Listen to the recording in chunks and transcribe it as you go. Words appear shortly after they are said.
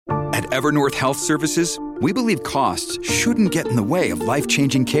At Evernorth Health Services, we believe costs shouldn't get in the way of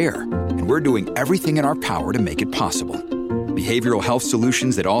life-changing care, and we're doing everything in our power to make it possible. Behavioral health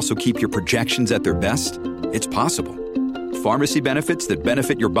solutions that also keep your projections at their best? It's possible. Pharmacy benefits that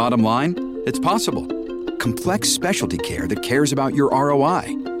benefit your bottom line? It's possible. Complex specialty care that cares about your ROI?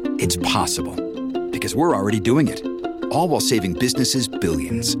 It's possible. Because we're already doing it. All while saving businesses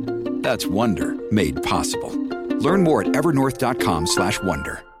billions. That's Wonder made possible. Learn more at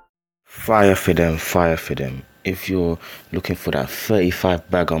evernorth.com/wonder. Fire for them, fire for them. If you're looking for that 35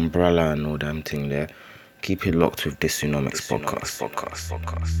 bag umbrella and all damn thing there, keep it locked with Dysonomics podcast.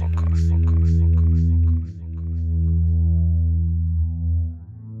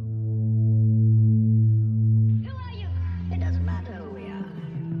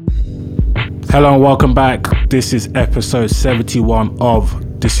 Hello and welcome back. This is episode 71 of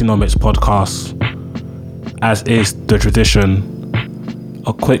Dysonomics podcast. As is the tradition,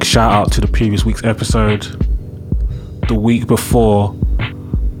 a quick shout out to the previous week's episode. The week before,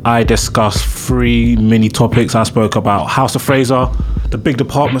 I discussed 3 mini topics. I spoke about House of Fraser, the big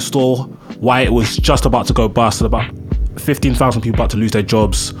department store, why it was just about to go bust, about 15,000 people about to lose their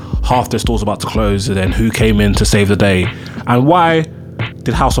jobs, half their stores about to close, and then who came in to save the day, and why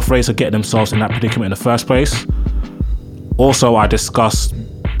did House of Fraser get themselves in that predicament in the first place. Also, I discussed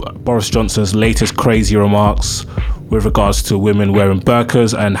Boris Johnson's latest crazy remarks with regards to women wearing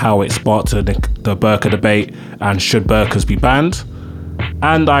burqas and how it sparked the burqa debate and should burqas be banned.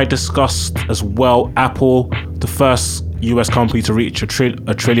 And I discussed as well Apple, the first US company to reach a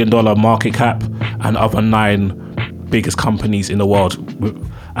 $1 trillion market cap, and other 9 biggest companies in the world,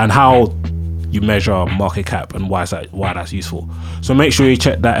 and how you measure market cap and why that's useful. So make sure you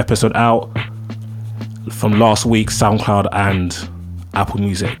check that episode out from last week, SoundCloud and Apple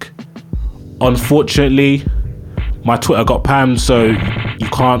Music. Unfortunately, my Twitter got panned, so you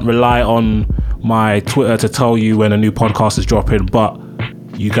can't rely on my Twitter to tell you when a new podcast is dropping, but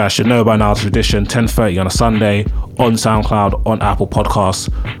you guys should know by now, tradition, 10:30 on a Sunday on SoundCloud, on Apple Podcasts.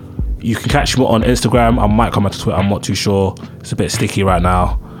 You can catch me on Instagram. I might come back to Twitter, I'm not too sure. It's a bit sticky right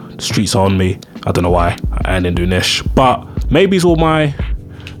now. The streets are on me. I don't know why. I ain't doing this. But maybe it's all my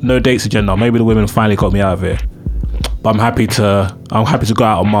no dates agenda. Maybe the women finally got me out of here. But I'm happy to go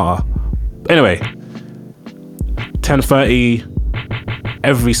out on Martyr. Anyway, 10:30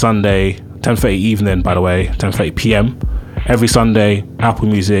 every Sunday, 10:30 evening, by the way, 10:30 p.m. every Sunday, Apple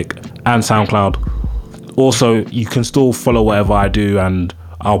Music and SoundCloud. Also, you can still follow whatever I do, and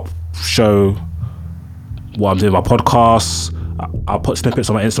I'll show what I'm doing in my podcasts. I'll put snippets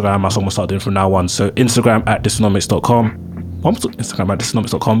on my Instagram. That's what I'm gonna start doing from now on. So Instagram at dysonomics.com. Instagram at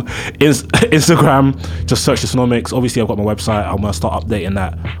dysonomics.com. Instagram, just search Dysonomics. Obviously, I've got my website. I'm gonna start updating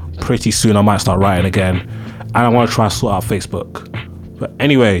that pretty soon. I might start writing again, and I want to try to sort out Facebook. But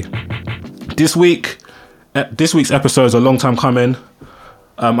anyway, this week's episode is a long time coming.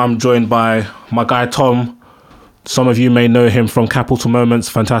 I'm joined by my guy Tom. Some of you may know him from Capital Moments,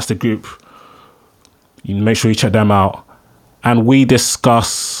 fantastic group. You make sure you check them out. And we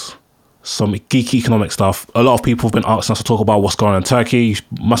discuss some geeky economic stuff. A lot of people have been asking us to talk about what's going on in Turkey. You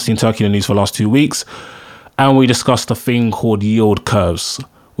must have seen Turkey in the news for the last 2 weeks. And we discussed a thing called yield curves,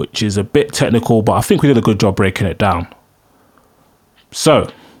 which is a bit technical, but I think we did a good job breaking it down. So,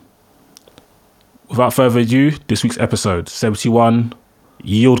 without further ado, this week's episode, 71,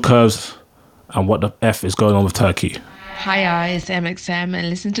 yield curves and what the F is going on with Turkey. Hi, it's MXM, and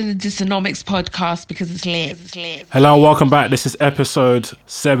listen to the Dysonomics podcast because it's lit. Hello and welcome back. This is episode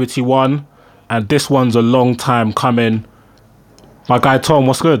 71, and this one's a long time coming. My guy Tom,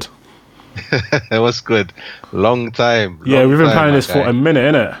 what's good? What's good? Long time. Yeah, we've been planning this for a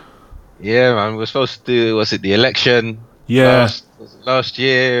minute, innit? Yeah, man. We're supposed to do, the election? Yeah. Last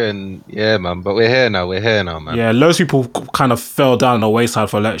year, and yeah, man. But we're here now, man. Yeah, loads of people kind of fell down on the wayside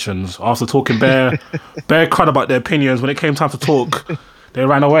for elections after talking bare crud about their opinions. When it came time to talk, they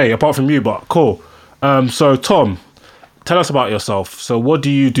ran away, apart from you, but cool. So, Tom, tell us about yourself. So, what do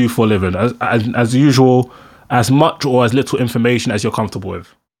you do for a living? As usual, as much or as little information as you're comfortable with.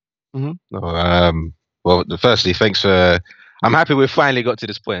 Mm-hmm. Well, firstly, thanks for... I'm happy we finally got to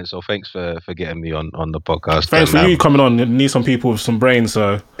this point, so thanks for getting me on the podcast. Thanks for you coming on. You need some people with some brains,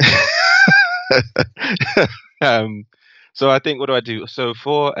 so... So I think, what do I do? So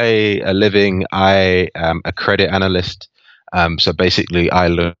for a living, I am a credit analyst. So basically, I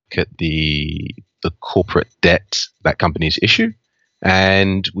look at the corporate debt that companies issue,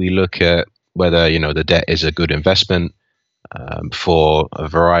 and we look at whether the debt is a good investment for a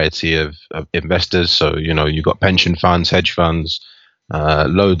variety of investors. So you've got pension funds, hedge funds,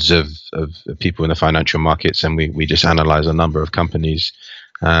 loads of people in the financial markets, and we just analyze a number of companies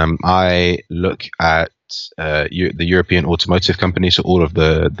I look at the European automotive companies, so all of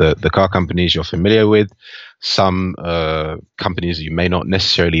the car companies you're familiar with. Some companies you may not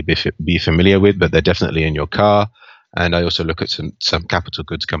necessarily be familiar with, but they're definitely in your car. And I also look at some capital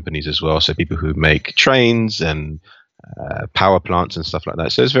goods companies as well, so people who make trains and power plants and stuff like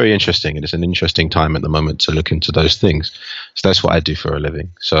that. So it's very interesting, and it's an interesting time at the moment to look into those things. So that's what I do for a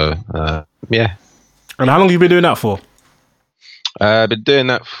living. So yeah. And how long have you been doing that for? I've been doing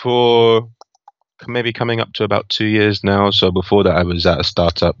that for maybe coming up to about 2 years now. So before that, I was at a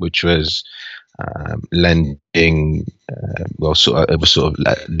startup which was lending. It was sort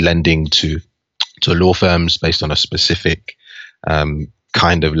of lending to law firms based on a specific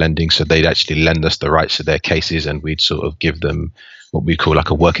kind of lending. So they'd actually lend us the rights to their cases, and we'd sort of give them what we call like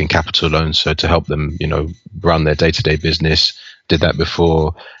a working capital loan. So to help them, run their day-to-day business. Did that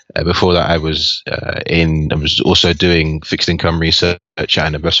before. Before that, I was also doing fixed income research at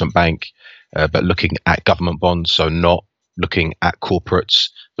an investment bank, but looking at government bonds. So not looking at corporates,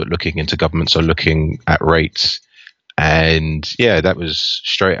 but looking into government. So looking at rates. And yeah, that was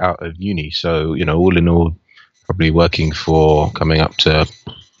straight out of uni. So, all in all, probably working for coming up to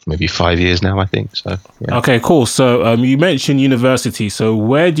maybe 5 years now, I think. So, yeah. Okay, cool. So you mentioned university. So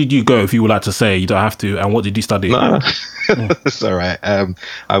where did you go, if you would like to say? You don't have to. And what did you study? No, it's all right.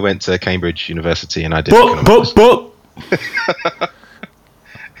 I went to Cambridge University and I did economics.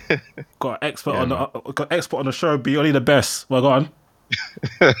 Got an expert on the show. Be only the best. Well, go on.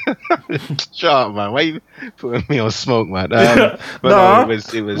 Shut up, man. Why are you putting me on smoke, man? But no,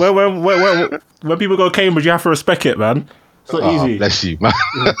 it was. When people go to Cambridge, you have to respect it, man. It's not easy. Bless you, man.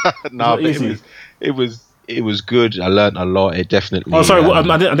 No, but it was good. I learned a lot. It definitely. Oh, sorry.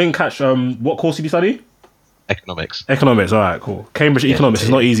 I didn't catch. What course did you study? Economics. Economics. All right, cool. Cambridge economics is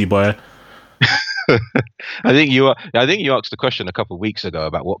not easy, boy. I think you asked the question a couple of weeks ago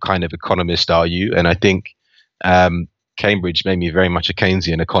about what kind of economist are you, and I think Cambridge made me very much a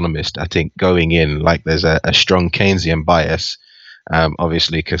Keynesian economist. I think going in, like, there's a strong Keynesian bias,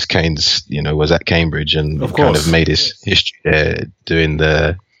 obviously, because Keynes, was at Cambridge and kind of made his history doing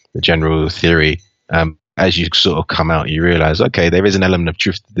the general theory. As you sort of come out, you realize, okay, there is an element of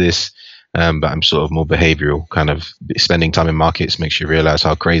truth to this, but I'm sort of more behavioral. Kind of spending time in markets makes you realize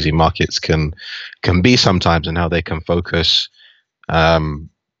how crazy markets can be sometimes, and how they can focus.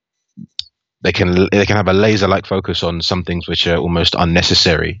 They can have a laser-like focus on some things which are almost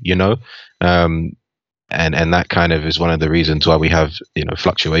unnecessary, and that kind of is one of the reasons why we have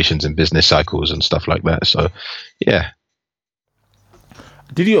fluctuations in business cycles and stuff like that. So, yeah.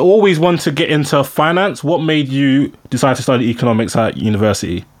 Did you always want to get into finance? What made you decide to study economics at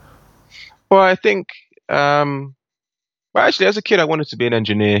university? Well, I think, actually, as a kid, I wanted to be an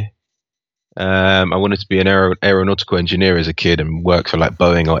engineer. I wanted to be an aeronautical engineer as a kid and work for like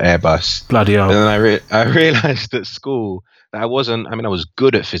Boeing or Airbus. Bloody hell. And then I realized at school that I was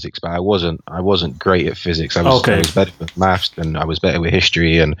good at physics, but I wasn't great at physics. I was better with maths than I was better with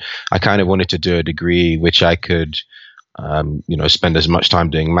history. And I kind of wanted to do a degree which I could, spend as much time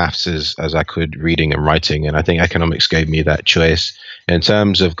doing maths as I could reading and writing. And I think economics gave me that choice. In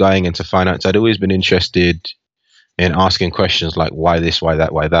terms of going into finance, I'd always been interested in asking questions like, why this, why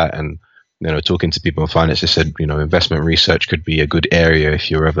that, why that? And talking to people in finance, they said, investment research could be a good area if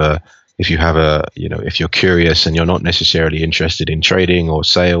you're curious and you're not necessarily interested in trading or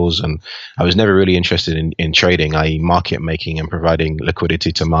sales. And I was never really interested in trading, i.e. market making and providing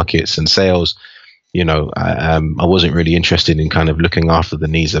liquidity to markets and sales. I wasn't really interested in kind of looking after the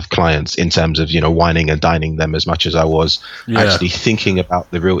needs of clients in terms of, whining and dining them as much as I was actually thinking about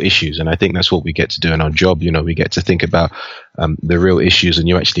the real issues. And I think that's what we get to do in our job. We get to think about the real issues, and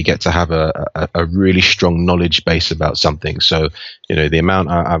you actually get to have a really strong knowledge base about something. So, the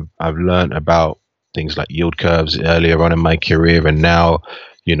amount I've learned about things like yield curves earlier on in my career, and now,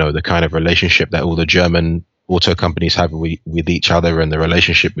 the kind of relationship that all the German auto companies have with each other, and the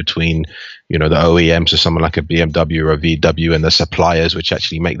relationship between, the OEMs, so someone like a BMW or a VW, and the suppliers which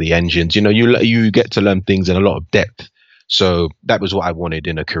actually make the engines. You get to learn things in a lot of depth. So that was what I wanted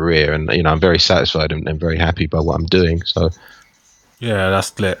in a career, and I'm very satisfied and very happy by what I'm doing. So yeah,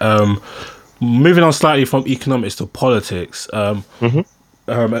 that's lit. Moving on slightly from economics to politics.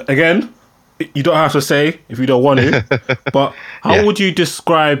 Again, you don't have to say if you don't want to, but how would you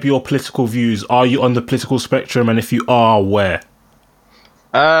describe your political views? Are you on the political spectrum, and if you are, where?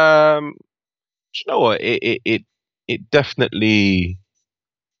 You know what? It definitely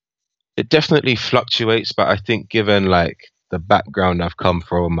fluctuates, but I think given like the background I've come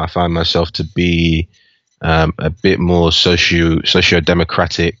from, I find myself to be a bit more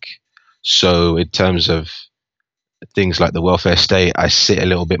socio-democratic. So in terms of things like the welfare state, I sit a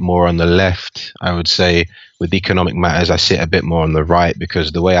little bit more on the left. I would say with economic matters, I sit a bit more on the right,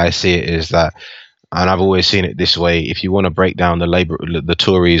 because the way I see it is that, and I've always seen it this way, if you want to break down the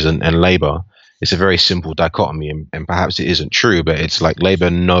Tories and Labour, it's a very simple dichotomy, and perhaps it isn't true, but it's like Labour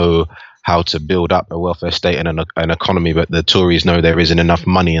know how to build up a welfare state and an economy, but the Tories know there isn't enough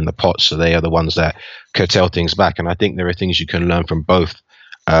money in the pot, so they are the ones that curtail things back. And I think there are things you can learn from both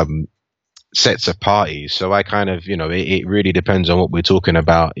sets of parties. So I kind of, it really depends on what we're talking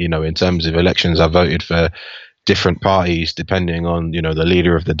about. In terms of elections, I voted for different parties depending on, the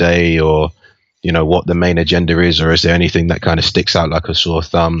leader of the day, or, what the main agenda is, or is there anything that kind of sticks out like a sore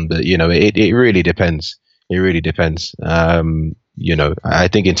thumb. But, it really depends. It really depends. I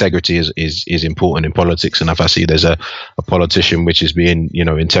think integrity is important in politics. And if I see there's a politician which is being,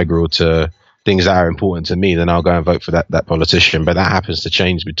 integral to things that are important to me, then I'll go and vote for that politician. But that happens to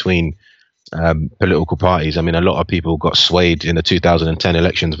change between political parties. I mean, a lot of people got swayed in the 2010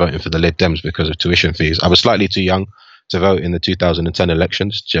 elections voting for the Lib Dems because of tuition fees. I was slightly too young to vote in the 2010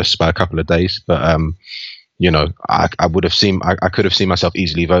 elections, just by a couple of days. But, I could have seen myself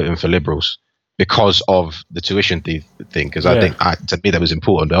easily voting for Liberals because of the tuition thing. Because I think, to me, that was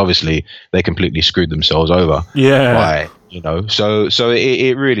important. But obviously, they completely screwed themselves over. Yeah. Why? So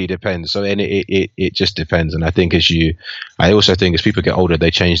it really depends. So, and it just depends. And I think I also think as people get older,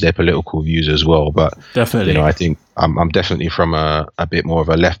 they change their political views as well. But definitely, I think I'm definitely from a bit more of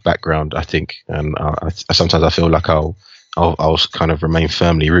a left background, I think. And sometimes I feel like I'll kind of remain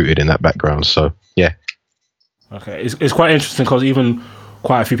firmly rooted in that background. So, yeah. Okay. It's quite interesting because even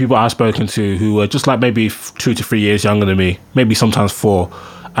quite a few people I've spoken to who were just like maybe 2 to 3 years younger than me, maybe sometimes 4,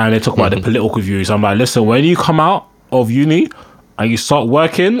 and they talk about their political views. I'm like, listen, when you come out of uni and you start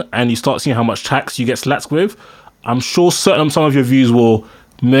working and you start seeing how much tax you get slapped with, I'm sure some of your views will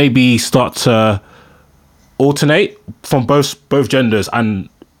maybe start to alternate from both genders. And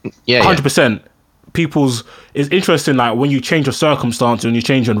 100% people's, it's interesting, like when you change your circumstance and you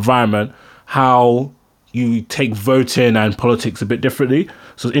change your environment, how you take voting and politics a bit differently.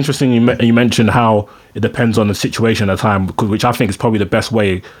 So it's interesting you mentioned how it depends on the situation at the time, which I think is probably the best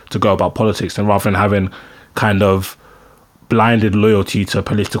way to go about politics, and rather than having kind of blinded loyalty to a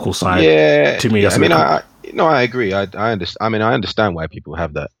political side. To me, that's I agree. I understand. I understand why people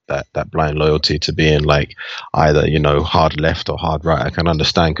have that blind loyalty to being like either hard left or hard right. I can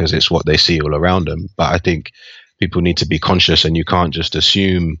understand because it's what they see all around them. But I think people need to be conscious, and you can't just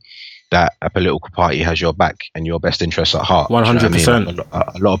assume that a political party has your back and your best interests at heart. 100%.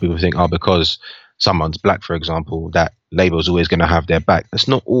 A lot of people think, because someone's black, for example, that Labour's always going to have their back. That's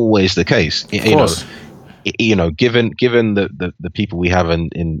not always the case. Of course. Given the people we have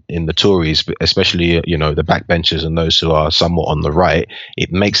in the Tories, especially the backbenchers and those who are somewhat on the right,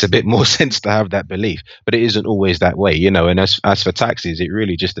 it makes a bit more sense to have that belief. But it isn't always that way, And as for taxes, it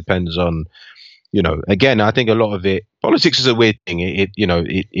really just depends on, again, I think a lot of it. Politics is a weird thing.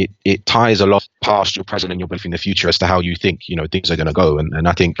 It ties a lot past your present and your belief in the future as to how you think things are going to go. And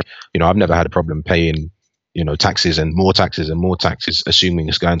I think I've never had a problem paying taxes and more taxes, assuming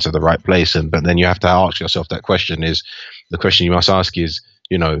it's going to the right place. But then you have to ask yourself that question. Is the question you must ask is,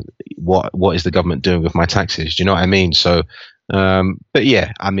 what is the government doing with my taxes? Do you know what I mean? So, but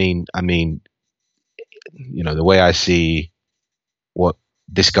yeah, I mean, the way I see what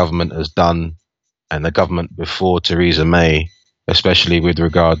this government has done, and the government before Theresa May, especially with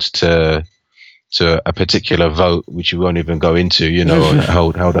regards to a particular vote, which we won't even go into,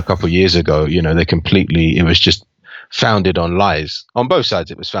 held a couple of years ago, it was just founded on lies. On both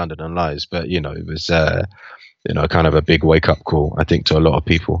sides, it was founded on lies, but, it was, kind of a big wake up call, I think, to a lot of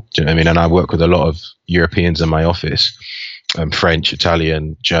people. Do you know what I mean? And I work with a lot of Europeans in my office, French,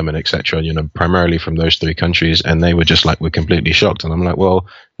 Italian, German, etc., primarily from those 3 countries. And they were just like, we're completely shocked. And I'm like, well,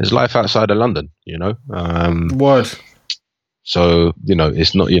 there's life outside of London, What? So,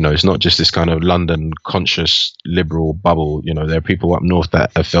 it's not just this kind of London conscious liberal bubble. There are people up north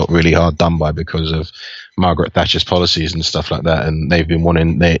that have felt really hard done by because of Margaret Thatcher's policies and stuff like that. And they've been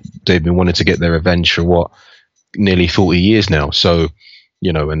wanting to get their revenge for nearly 40 years now. So,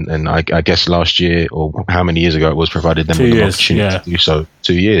 and I guess last year, or how many years ago it was, provided them with an opportunity to do so.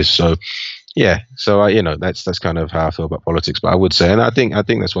 2 years. So, yeah. So that's kind of how I feel about politics. But I would say, and I think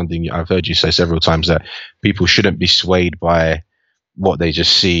that's one thing I've heard you say several times, that people shouldn't be swayed by what they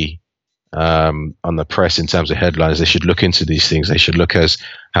just see on the press in terms of headlines. They should look into these things. They should look as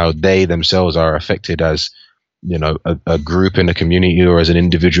how they themselves are affected as a group in a community or as an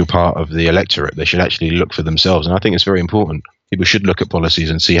individual part of the electorate. They should actually look for themselves, and I think it's very important. People should look at policies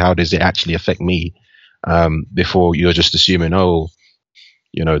and see how does it actually affect me, before you're just assuming,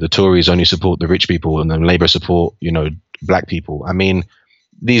 the Tories only support the rich people and then Labour support, black people. I mean,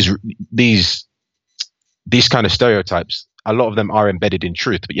 these kind of stereotypes, a lot of them are embedded in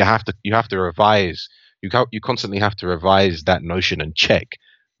truth, but you have to revise. You constantly have to revise that notion and check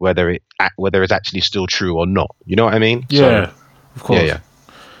whether it's actually still true or not. You know what I mean? Yeah, so, of course.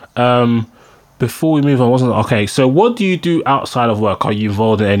 Yeah. Before we move on, so what do you do outside of work? Are you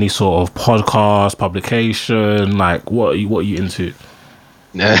involved in any sort of podcast, publication? Like, what are you into?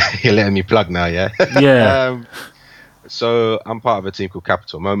 You're letting me plug now, yeah? Yeah. So I'm part of a team called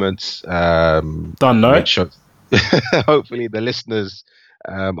Capital Moments. Done, no? Hopefully the listeners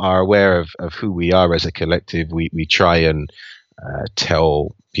are aware of who we are as a collective. We try and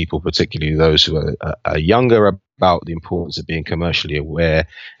tell people, particularly those who are younger, about the importance of being commercially aware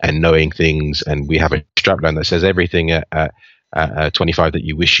and knowing things. And we have a strapline that says everything at 25 that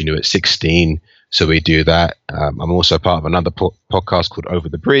you wish you knew at 16. So we do that. I'm also part of another podcast called Over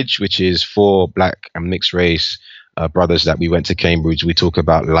the Bridge, which is for black and mixed race brothers that we went to Cambridge. We talk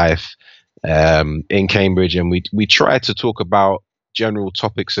about life in Cambridge, and we try to talk about general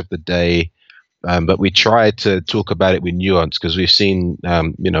topics of the day, but we try to talk about it with nuance, because we've seen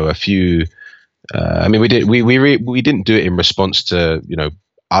a few we didn't do it in response to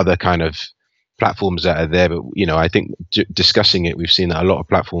other kind of platforms that are there, but I think discussing it, we've seen that a lot of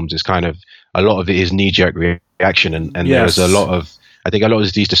platforms is kind of, a lot of it is knee-jerk reaction, and yes. There's a lot of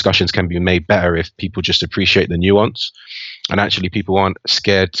these discussions can be made better if people just appreciate the nuance, and actually people aren't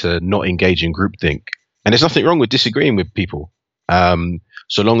scared to not engage in groupthink. And there's nothing wrong with disagreeing with people,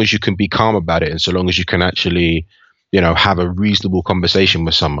 so long as you can be calm about it, and so long as you can actually have a reasonable conversation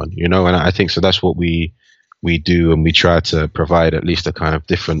with someone, and I think so that's what we do, and we try to provide at least a kind of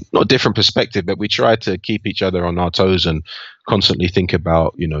not different perspective, but we try to keep each other on our toes and constantly think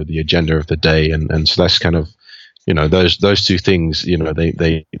about the agenda of the day, and so that's kind of those two things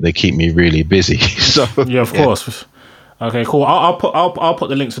they keep me really busy. So yeah, of course. Okay, cool. I'll put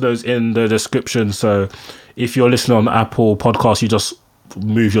the links to those in the description, so if you're listening on Apple Podcasts, you just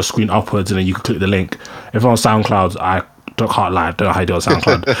move your screen upwards and then you can click the link. If you're on SoundCloud, I can't lie, I don't know how you do on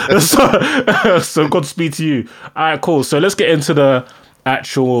SoundCloud. so Godspeed to you. All right, cool. So let's get into the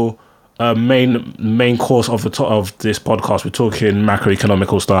actual main course of this podcast. We're talking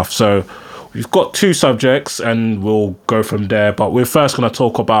macroeconomical stuff. So we've got two subjects and we'll go from there. But we're first going to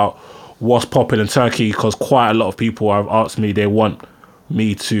talk about what's popping in Turkey, because quite a lot of people have asked me, they want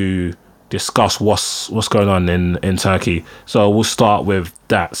me to discuss what's going on in Turkey. So we'll start with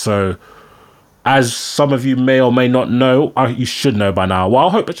that. So as some of you may or may not know, you should know by now.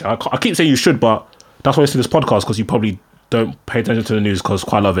 Well, I keep saying you should, but that's why it's in this podcast, because you probably don't pay attention to the news, because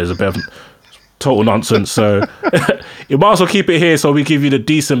quite a lot of it is a bit of total nonsense. So you might as well keep it here, so we give you the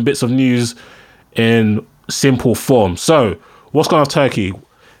decent bits of news in simple form. So what's going on with Turkey?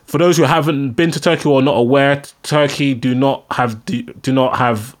 For those who haven't been to Turkey or not aware, Turkey do not have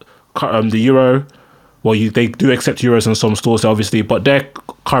the euro. Well, they do accept euros in some stores, obviously, but their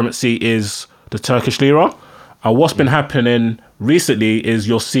currency is the Turkish lira. And what's been happening recently is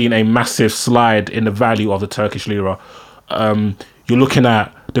you're seeing a massive slide in the value of the Turkish lira. You're looking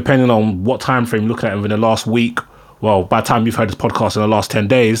at, depending on what time frame you're looking at, within the last week, well, by the time you've heard this podcast, in the last 10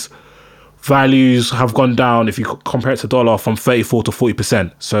 days, values have gone down, if you compare it to dollar, from 34 to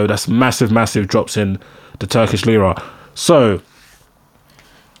 40%. So that's massive drops in the Turkish lira. So,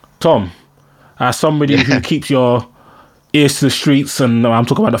 Tom, as somebody who keeps your ears to the streets, and I'm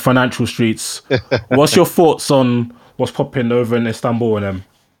talking about the financial streets, what's your thoughts on what's popping over in Istanbul and them?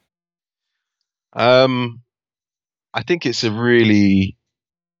 I think it's a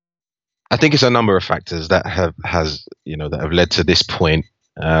number of factors that have led to this point,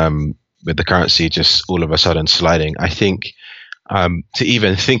 with the currency just all of a sudden sliding. I think to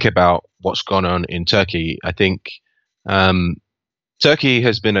even think about what's gone on in Turkey, I think Turkey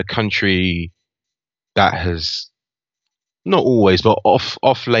has been a country that has not always, but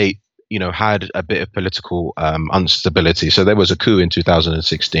off late, had a bit of political instability. So there was a coup in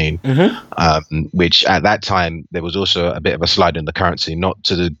 2016, which at that time there was also a bit of a slide in the currency, not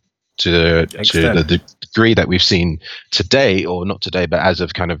to the degree that we've seen today, or not today, but as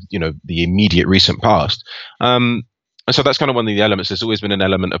of kind of the immediate recent past. And so that's kind of one of the elements. There's always been an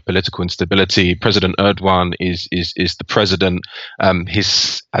element of political instability. President Erdogan is the president. I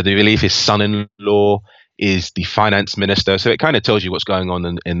believe his son-in-law is the finance minister. So it kind of tells you what's going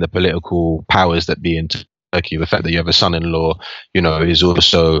on in the political powers that be in Turkey. The fact that you have a son-in-law, is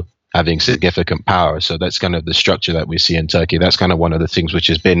also having significant power. So that's kind of the structure that we see in Turkey. That's kind of one of the things which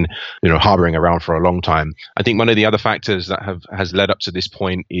has been, harboring around for a long time. I think one of the other factors that has led up to this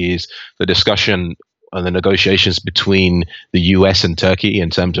point is the discussion on the negotiations between the US and Turkey in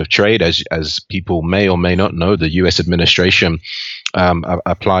terms of trade. As people may or may not know, the US administration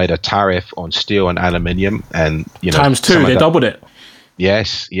applied a tariff on steel and aluminium, and times two, they doubled it.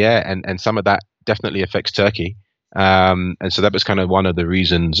 Yes, yeah, and some of that definitely affects Turkey. And so that was kind of one of the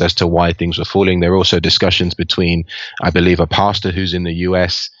reasons as to why things were falling. There were also discussions between, I believe, a pastor who's in the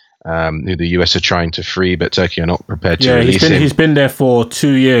US, who the US are trying to free, but Turkey are not prepared to release him. He's been there for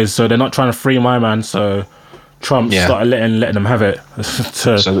 2 years, so they're not trying to free my man. So Trump started letting them have it.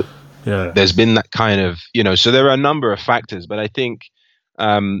 So there's been that kind of, so there are a number of factors, but I think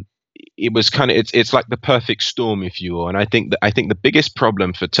it was kind of, it's like the perfect storm, if you will. And I think the biggest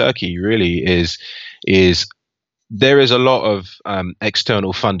problem for Turkey really is there is a lot of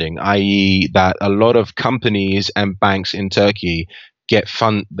external funding, i.e. that a lot of companies and banks in Turkey get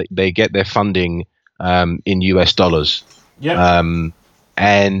their funding in US dollars. Yeah.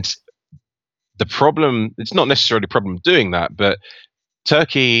 And the problem, it's not necessarily a problem doing that, but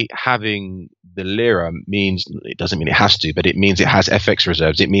Turkey having the lira it doesn't mean it has to, but it means it has FX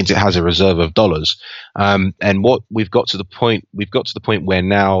reserves. It means it has a reserve of dollars. And what we've got to the point where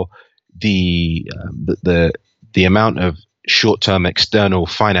now the amount of short-term external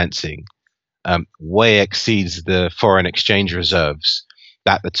financing way exceeds the foreign exchange reserves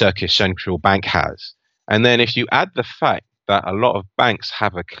that the Turkish central bank has. And then if you add the fact that a lot of banks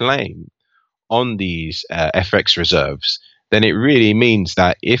have a claim on these FX reserves, then it really means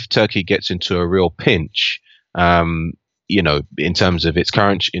that if Turkey gets into a real pinch, in terms of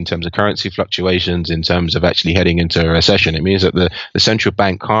currency fluctuations, in terms of actually heading into a recession, it means that the central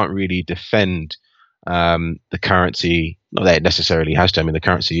bank can't really defend the currency. Not that it necessarily has to. I mean, the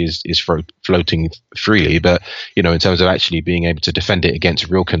currency is floating freely, but in terms of actually being able to defend it against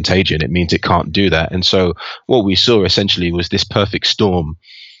real contagion, it means it can't do that. And so what we saw essentially was this perfect storm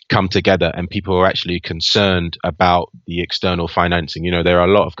come together, and people are actually concerned about the external financing. There are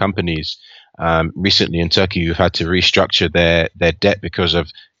a lot of companies recently in Turkey who've had to restructure their debt because of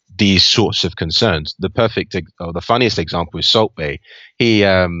these sorts of concerns. The funniest example is Salt Bay.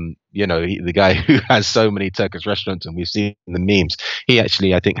 The guy who has so many Turkish restaurants, and we've seen the memes, he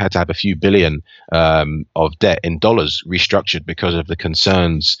actually, I think, had to have a few billion of debt in dollars restructured because of the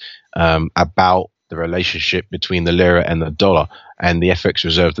concerns about the relationship between the lira and the dollar and the FX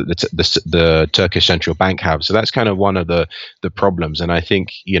reserve that the Turkish central bank have. So that's kind of one of the problems. And I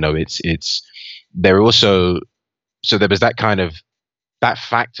think, it's there also, so there was that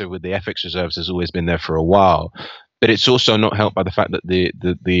factor with the FX reserves has always been there for a while. But it's also not helped by the fact that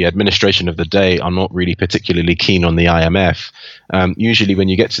the administration of the day are not really particularly keen on the IMF. Usually when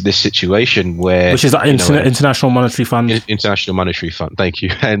you get to this situation where... Which is the International Monetary Fund. International Monetary Fund, thank you.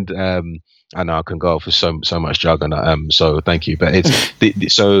 And I know I can go for so much jargon, so thank you. But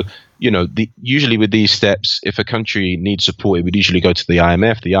it's usually with these steps, if a country needs support, it would usually go to the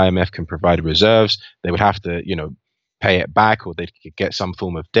IMF. The IMF can provide reserves. They would have to, pay it back, or they could get some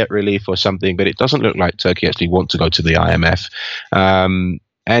form of debt relief or something. But it doesn't look like Turkey actually wants to go to the IMF.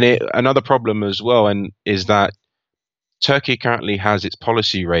 Another problem as well, is that Turkey currently has its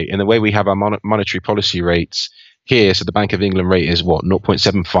policy rate, and the way we have our monetary policy rates here, so the Bank of England rate is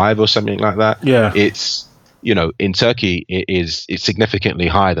 0.75 or something like that. Yeah, it's in Turkey it's significantly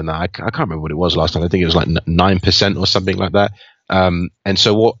higher than that. I can't remember what it was last time. I think it was like 9% or something like that. And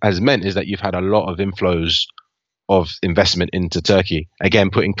so what has meant is that you've had a lot of inflows of investment into Turkey, again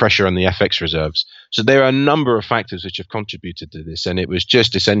putting pressure on the FX reserves. So there are a number of factors which have contributed to this, and it was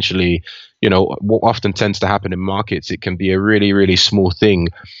just essentially, what often tends to happen in markets. It can be a really, really small thing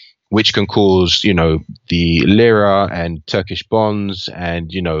which can cause, the lira and Turkish bonds and,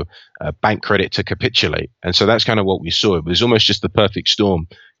 bank credit to capitulate. And so that's kind of what we saw. It was almost just the perfect storm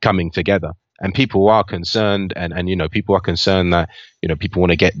coming together. And people are concerned, and people are concerned that, people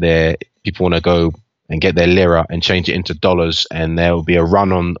want to go and get their lira and change it into dollars, and there will be a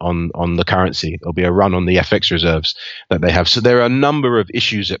run on the currency. There'll be a run on the FX reserves that they have. So there are a number of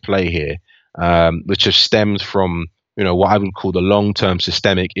issues at play here, which have stemmed from, what I would call the long-term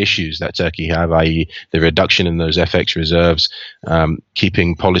systemic issues that Turkey have, i.e. the reduction in those FX reserves,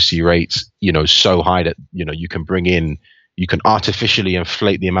 keeping policy rates, so high that, you can artificially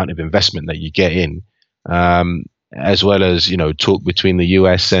inflate the amount of investment that you get in. As well as, talk between the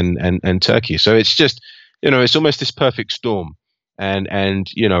US and Turkey. So it's just, it's almost this perfect storm. And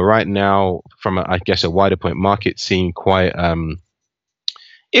right now, from a wider point, markets seem quite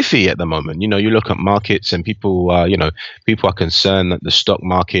iffy at the moment. You look at markets and people are concerned that the stock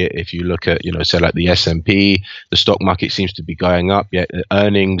market, if you look at, say like the S&P, the stock market seems to be going up, yet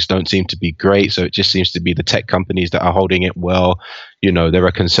earnings don't seem to be great. So it just seems to be the tech companies that are holding it well. There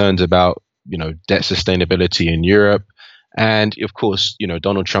are concerns about debt sustainability in Europe, and of course,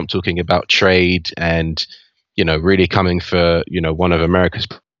 Donald Trump talking about trade and really coming for one of America's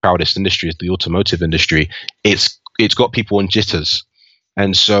proudest industries, the automotive industry. It's got people on jitters,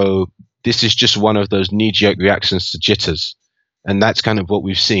 and so this is just one of those knee-jerk reactions to jitters, and that's kind of what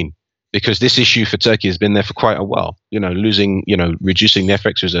we've seen. Because this issue for Turkey has been there for quite a while, reducing the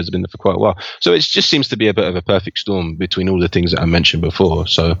FX reserves has been there for quite a while. So it just seems to be a bit of a perfect storm between all the things that I mentioned before.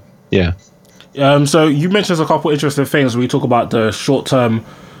 So, yeah. So you mentioned a couple of interesting things when we talk about the short-term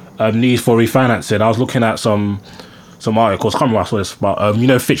need for refinancing. I was looking at some articles, I can't remember what I saw this, but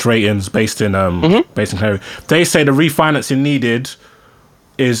Fitch Ratings based in Canary. They say the refinancing needed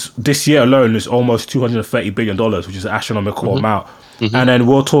is this year alone is almost $230 billion, which is an astronomical amount. And then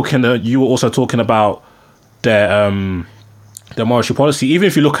you were also talking about their monetary policy. Even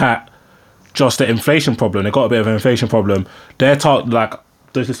if you look at just the inflation problem, they got a bit of an inflation problem. Those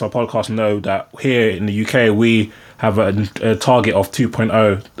listeners to our podcast know that here in the UK, we have a target of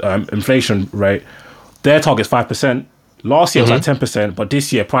 2.0 inflation rate. Their target's 5%. Last year it was like 10%, but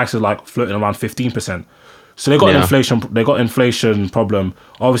this year prices like floating around 15%. So they got an inflation problem.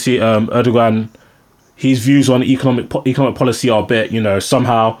 Obviously, Erdogan, his views on economic policy are a bit,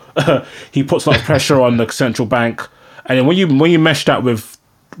 somehow he puts a lot of pressure on the central bank. And then when you mesh that with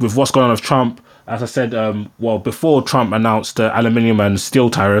what's going on with Trump, as I said, before Trump announced the aluminium and steel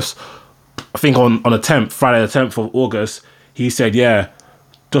tariffs, I think on Friday the 10th of August, he said,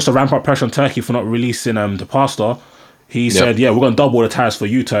 just to ramp up pressure on Turkey for not releasing the pasta. He said, we're going to double the tariffs for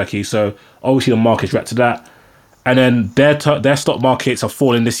you, Turkey. So obviously the market's reacted to that. And then their stock markets are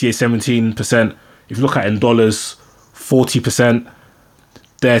falling this year 17%. If you look at it in dollars, 40%.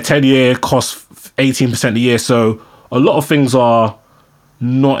 Their 10-year costs 18% a year. So a lot of things are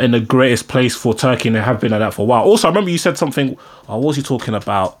not in the greatest place for Turkey, and they have been like that for a while. Also, I remember you said something. What was you talking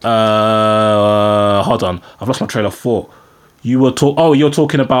about? Hold on, I've lost my train of thought. You're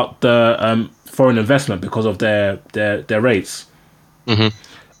talking about the foreign investment because of their rates. It's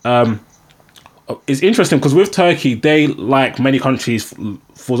interesting because with Turkey, they, like many countries,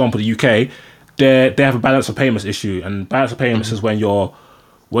 for example the UK, they have a balance of payments issue, and balance of payments is when you're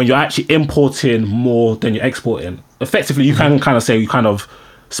actually importing more than you're exporting. Effectively, you can kind of say you're kind of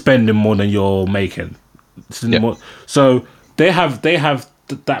spending more than you're making. So they have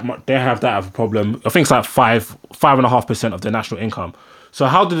that as a problem. I think it's like 5.5% of their national income. So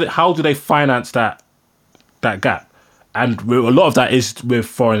how do they finance that gap? And a lot of that is with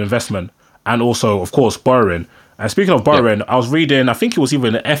foreign investment and also, of course, borrowing. And speaking of borrowing, I was reading, I think it was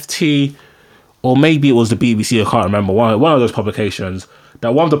either the FT or maybe it was the BBC, I can't remember, one of those publications,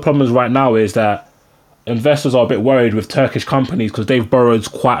 that one of the problems right now is that investors are a bit worried with Turkish companies because they've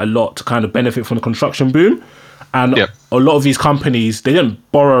borrowed quite a lot to kind of benefit from the construction boom. And a lot of these companies, they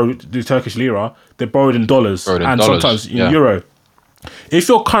didn't borrow the Turkish lira, they borrowed in dollars sometimes in euro. If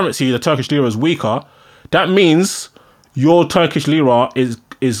your currency, the Turkish lira, is weaker, that means your Turkish lira is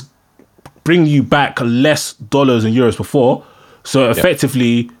bringing you back less dollars and euros before. So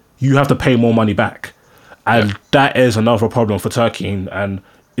effectively, you have to pay more money back. And that is another problem for Turkey. And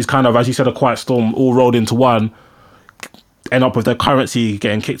it's kind of, as you said, a quiet storm all rolled into one, end up with their currency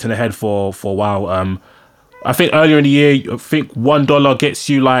getting kicked in the head for a while. I think earlier in the year, $1 gets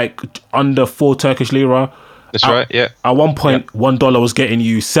you like under 4 Turkish lira. That's right, yeah. At one point, $1 was getting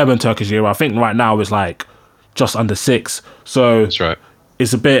you 7 Turkish lira. I think right now it's like just under 6. So that's right.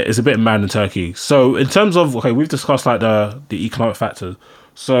 It's a bit mad in Turkey. So in terms of, we've discussed like the economic factors.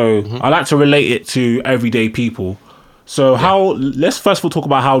 So I like to relate it to everyday people. So let's first of all talk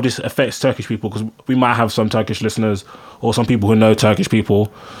about how this affects Turkish people, because we might have some Turkish listeners or some people who know Turkish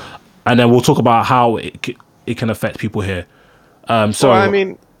people, and then we'll talk about how it can affect people here. How does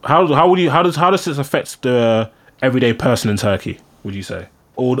this affect the everyday person in Turkey? Would you say,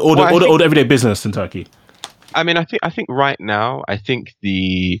 or the everyday business in Turkey? I mean, I think right now, I think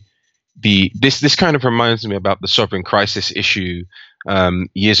this kind of reminds me about the sovereign crisis issue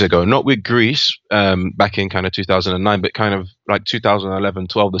years ago, not with Greece back in kind of 2009, but kind of like 2011,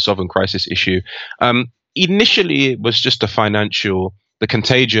 12, the sovereign crisis issue. Initially, it was just the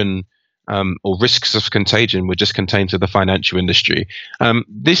contagion or risks of contagion were just contained to the financial industry.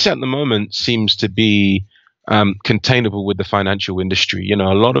 This at the moment seems to be containable with the financial industry. A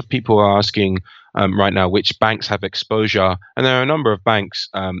lot of people are asking, right now, which banks have exposure, and there are a number of banks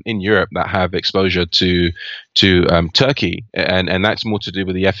in Europe that have exposure to Turkey, and that's more to do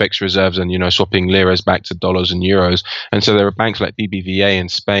with the FX reserves and swapping liras back to dollars and euros. And so there are banks like BBVA in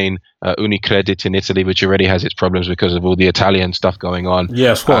Spain, Unicredit in Italy, which already has its problems because of all the Italian stuff going on.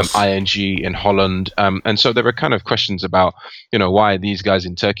 Yes, of course. ING in Holland, and so there are kind of questions about why are these guys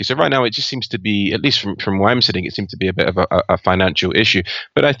in Turkey. So right now it just seems to be, at least from where I'm sitting, it seems to be a bit of a financial issue.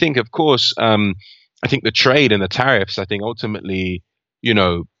 But I think, of course, I think the trade and the tariffs, I think ultimately,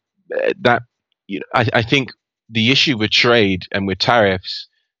 I think the issue with trade and with tariffs,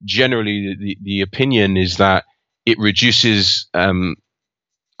 generally the opinion is that it reduces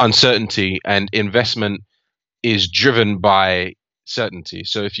uncertainty, and investment is driven by certainty.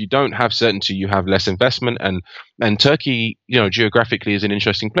 So if you don't have certainty, you have less investment, and Turkey, geographically is an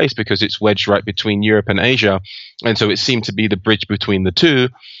interesting place because it's wedged right between Europe and Asia, and so it seemed to be the bridge between the two.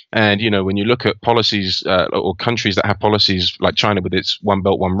 And when you look at policies or countries that have policies like China with its One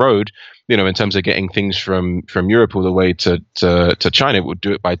Belt One Road, in terms of getting things from Europe all the way to China, it would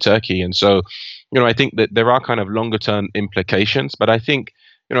do it by Turkey. And so I think that there are kind of longer term implications, but I think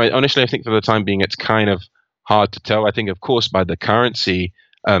honestly, I think for the time being it's kind of hard to tell. I think, of course, by the currency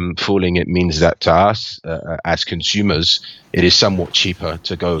falling, it means that to us as consumers, it is somewhat cheaper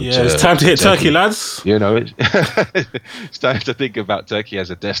to go. Yeah, it's time to hit Turkey, lads. It's time to think about Turkey as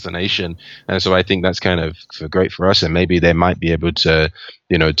a destination, and so I think that's kind of great for us. And maybe they might be able to,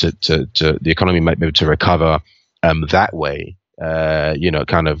 the economy might be able to recover that way.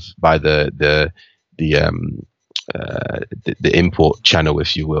 Kind of by the import channel,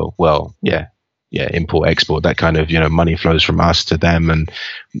 if you will. Well, yeah, import export, that kind of money flows from us to them, and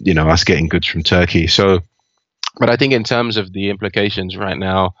us getting goods from Turkey. So, but I think in terms of the implications right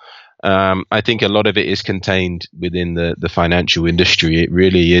now, I think a lot of it is contained within the financial industry. It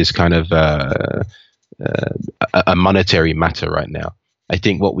really is kind of a monetary matter right now. I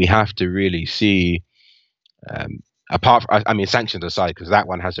think what we have to really see, sanctions aside, because that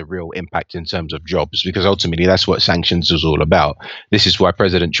one has a real impact in terms of jobs, because ultimately that's what sanctions is all about. This is why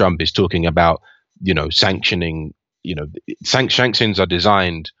President Trump is talking about, sanctioning. Sanctions are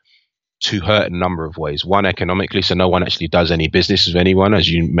designed to hurt in a number of ways. One, economically, so no one actually does any business with anyone, as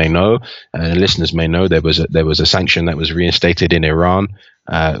you may know, and listeners may know. There was a sanction that was reinstated in Iran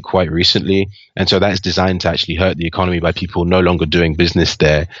quite recently, and so that's designed to actually hurt the economy by people no longer doing business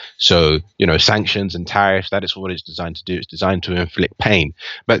there. So sanctions and tariffs, that is what it's designed to do. It's designed to inflict pain.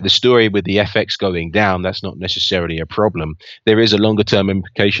 But the story with the FX going down, that's not necessarily a problem. There is a longer term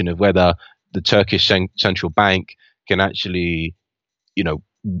implication of whether the Turkish central bank can actually,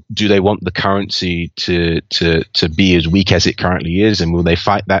 do they want the currency to be as weak as it currently is, and will they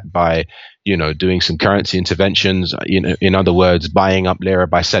fight that by doing some currency interventions, in other words, buying up lira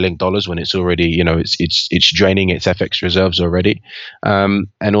by selling dollars when it's already it's draining its FX reserves already,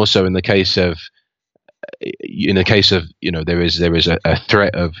 and also in the case of there is a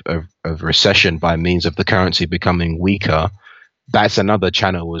threat of recession by means of the currency becoming weaker. That's another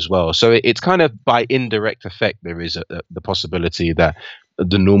channel as well. So it's kind of by indirect effect, there is the possibility that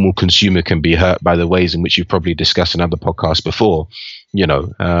the normal consumer can be hurt by the ways in which you've probably discussed in other podcasts before.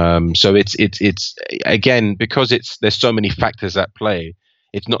 So it's again, because there's so many factors at play,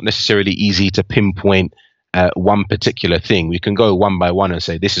 it's not necessarily easy to pinpoint one particular thing. We can go one by one and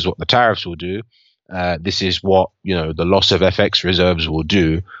say this is what the tariffs will do, this is what the loss of FX reserves will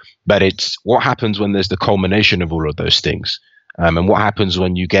do, but it's what happens when there's the culmination of all of those things. And what happens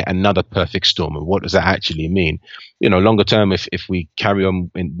when you get another perfect storm, and what does that actually mean? Longer term, if we carry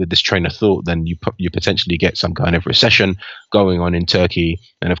on with this train of thought, then you potentially get some kind of recession going on in Turkey,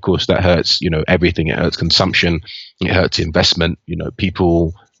 and of course that hurts everything. It hurts consumption, it hurts investment.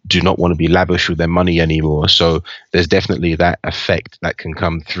 People do not want to be lavish with their money anymore. So there's definitely that effect that can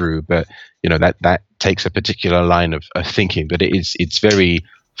come through, but that takes a particular line of thinking. But it's very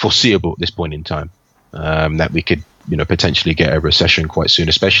foreseeable at this point in time that we could potentially get a recession quite soon,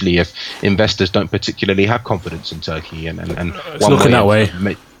 especially if investors don't particularly have confidence in Turkey. And it's looking that way.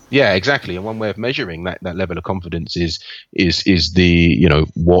 Yeah, exactly. And one way of measuring that level of confidence is the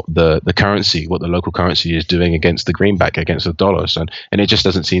what the currency, what the local currency is doing against the greenback, against the dollar. And it just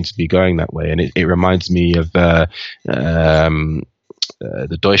doesn't seem to be going that way. And it reminds me of the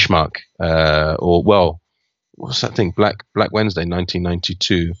Deutschmark, what's that thing? Black Wednesday,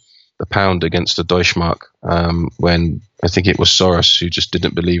 1992. The pound against the Deutschmark, when I think it was Soros who just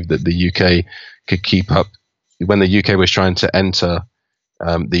didn't believe that the UK could keep up. When the UK was trying to enter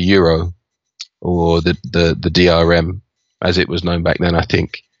the euro, or the DRM as it was known back then, I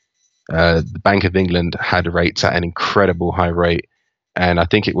think the Bank of England had rates at an incredible high rate, And I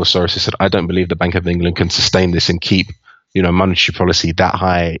think it was Soros who said, I don't believe the Bank of England can sustain this and keep, monetary policy that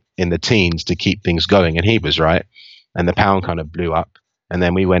high in the teens to keep things going. And he was right. And the pound kind of blew up. And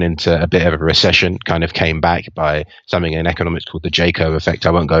then we went into a bit of a recession, kind of came back by something in economics called the J-curve effect.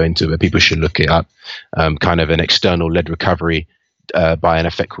 I won't go into it, but people should look it up. Kind of an external led recovery by an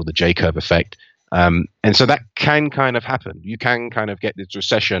effect called the J-curve effect. And so that can kind of happen. You can kind of get this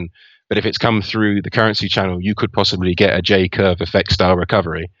recession, but if it's come through the currency channel, you could possibly get a J-curve effect style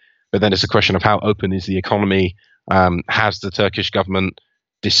recovery. But then it's a question of how open is the economy? Has the Turkish government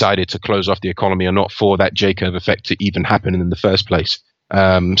decided to close off the economy or not for that J-curve effect to even happen in the first place?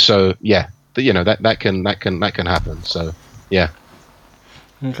 So yeah, that can happen. So yeah.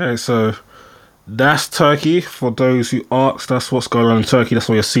 Okay, so that's Turkey. For those who ask, that's what's going on in Turkey. That's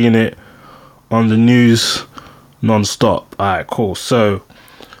why you're seeing it on the news non-stop. All right, cool. So,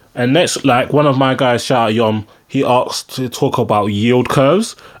 and next, like one of my guys, shout out Yom, he asked to talk about yield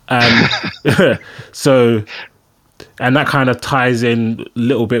curves, and so, and that kind of ties in a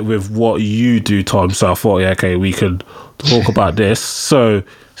little bit with what you do, Tom. So I thought, yeah, okay, we could talk about this. So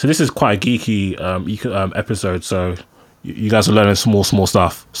this is quite a geeky episode. So you guys are learning small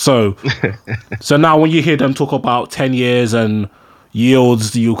stuff. So now when you hear them talk about 10 years and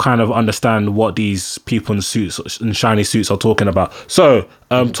yields, you kind of understand what these people in suits and shiny suits are talking about. So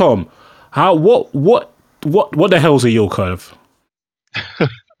Tom, what the hell is a yield curve?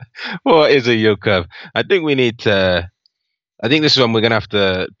 What is a yield curve? I think this is when we're going to have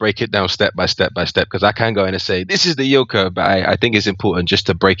to break it down step by step because I can go in and say this is the yield curve, but I think it's important just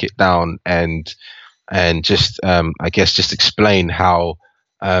to break it down and just I guess just explain how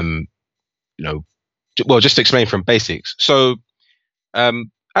just explain from basics. So as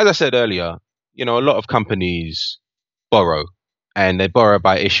I said earlier, a lot of companies borrow, and they borrow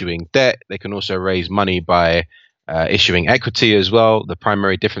by issuing debt. They can also raise money by issuing equity as well. The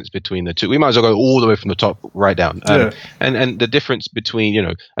primary difference between the two, we might as well go all the way from the top right down. And the difference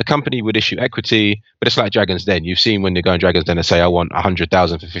between, a company would issue equity, but it's like Dragon's Den. You've seen when they go in Dragon's Den and say, I want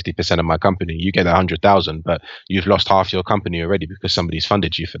 100,000 for 50% of my company. You get 100,000, but you've lost half your company already because somebody's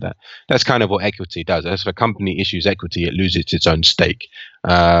funded you for that. That's kind of what equity does. As if a company issues equity, it loses its own stake.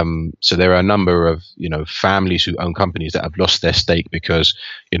 So there are a number of, families who own companies that have lost their stake because,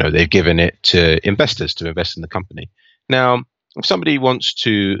 they've given it to investors to invest in the company. Now, if somebody wants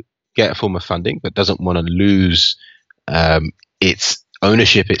to get a form of funding but doesn't want to lose its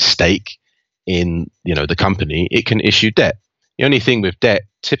ownership, its stake in, the company, it can issue debt. The only thing with debt,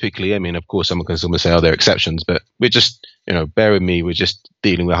 typically, of course, someone can say, there are exceptions, but we're just, bear with me, we're just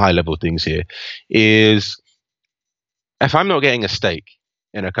dealing with high level things here, is if I'm not getting a stake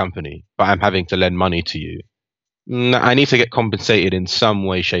in a company, but I'm having to lend money to you, I need to get compensated in some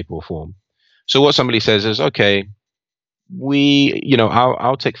way, shape, or form. So what somebody says is, okay,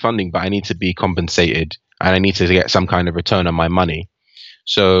 I'll take funding, but I need to be compensated and I need to get some kind of return on my money.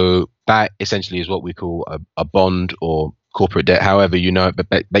 So that essentially is what we call a bond or corporate debt, however you know it, but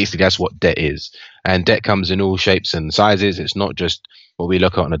basically that's what debt is. And debt comes in all shapes and sizes. It's not just what we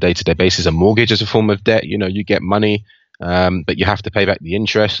look at on a day-to-day basis. A mortgage is a form of debt. You get money, but you have to pay back the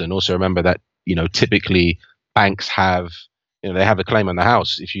interest. And also remember that, typically banks have, they have a claim on the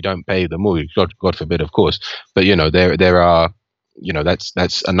house if you don't pay the mortgage. God forbid, of course. But there are,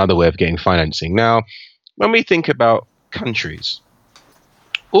 that's another way of getting financing. Now, when we think about countries,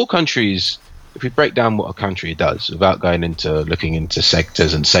 all countries, if we break down what a country does without going into looking into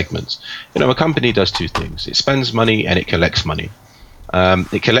sectors and segments, a company does two things. It spends money and it collects money.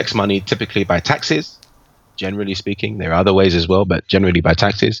 It collects money typically by taxes, generally speaking. There are other ways as well, but generally by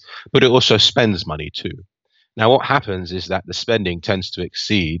taxes. But it also spends money too. Now, what happens is that the spending tends to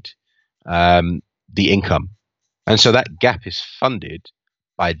exceed the income. And so that gap is funded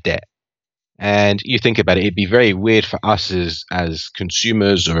by debt. And you think about it, it'd be very weird for us as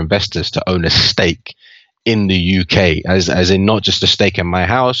consumers or investors to own a stake in the UK, as in not just a stake in my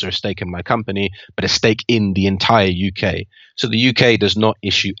house or a stake in my company, but a stake in the entire UK. So the UK does not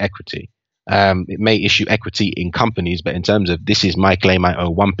issue equity. It may issue equity in companies, but in terms of this is my claim, I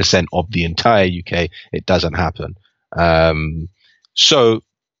own 1% of the entire UK, it doesn't happen. So,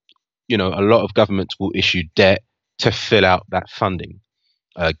 a lot of governments will issue debt to fill out that funding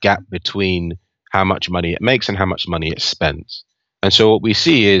gap between how much money it makes and how much money it spends. And so what we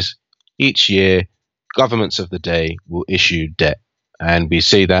see is each year, governments of the day will issue debt. And we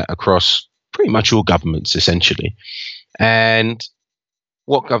see that across pretty much all governments, essentially. And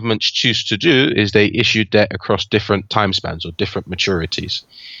what governments choose to do is they issue debt across different time spans or different maturities.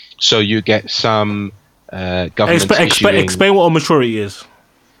 So you get some governments explain what a maturity is.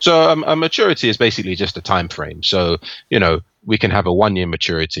 So a maturity is basically just a time frame. So, we can have a 1 year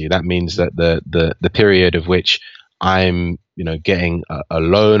maturity. That means that the period of which I'm, getting a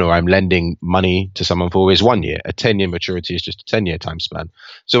loan or I'm lending money to someone for is 1 year. A 10-year maturity is just a 10-year time span.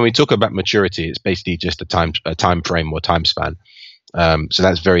 So when we talk about maturity, it's basically just a time frame or time span. So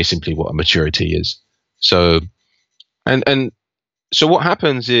that's very simply what a maturity is. So, and so what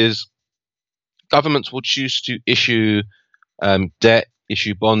happens is governments will choose to issue debt,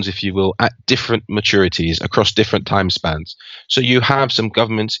 issue bonds, if you will, at different maturities across different time spans. So you have some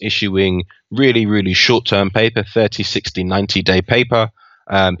governments issuing really, really short-term paper, 30, 60, 90-day paper.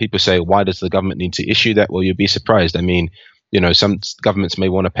 People say, why does the government need to issue that? Well, you'd be surprised. I mean, some governments may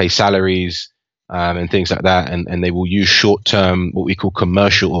want to pay salaries and things like that, and they will use short-term, what we call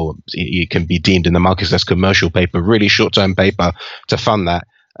commercial, or it can be deemed in the markets as commercial paper, really short-term paper to fund that.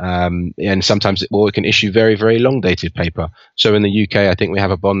 And sometimes it can issue very, very long dated paper. So in the UK, I think we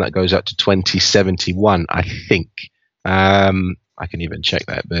have a bond that goes up to 2071, I think. I can even check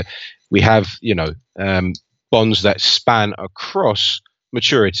that, but we have, bonds that span across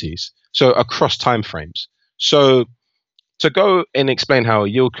maturities, so across timeframes. So to go and explain how a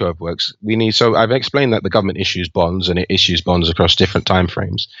yield curve works, so I've explained that the government issues bonds and it issues bonds across different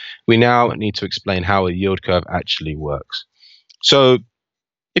timeframes. We now need to explain how a yield curve actually works. So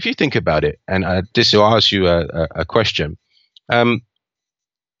if you think about it, and this will ask you a question.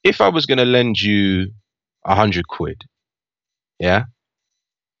 If I was going to lend you 100 quid, yeah,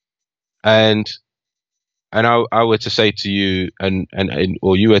 and I were to say to you,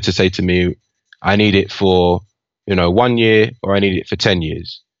 or you were to say to me, I need it for 1 year, or I need it for 10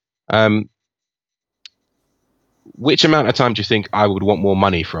 years. Which amount of time do you think I would want more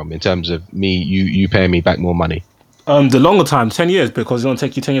money from, in terms of you paying me back more money? The longer time, 10 years, because it's going to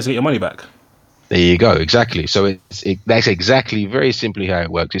take you 10 years to get your money back. There you go. Exactly. So that's exactly, very simply how it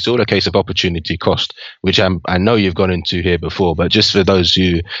works. It's all a case of opportunity cost, which I know you've gone into here before, but just for those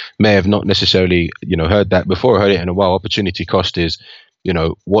who may have not necessarily, heard that before, or heard it in a while, opportunity cost is,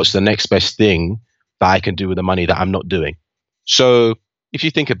 what's the next best thing that I can do with the money that I'm not doing. So if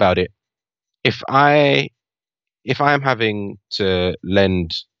you think about it, if I am having to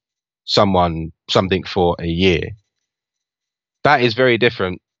lend someone something for a year, that is very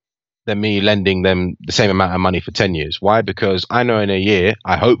different than me lending them the same amount of money for 10 years. Why? Because I know in a year,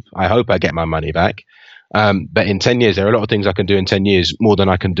 I hope I get my money back. But in 10 years, there are a lot of things I can do in 10 years more than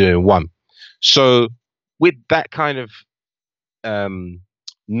I can do in one. So with that kind of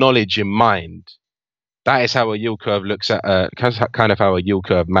knowledge in mind, that is how a yield curve looks at, kind of how a yield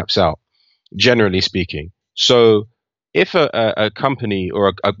curve maps out, generally speaking. So if a company,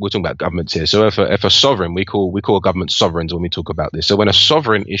 or we're talking about governments here, so if a sovereign, we call governments sovereigns when we talk about this. So when a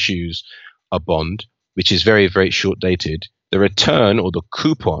sovereign issues a bond, which is very, very short dated, the return, or the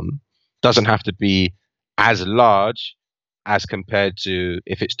coupon, doesn't have to be as large as compared to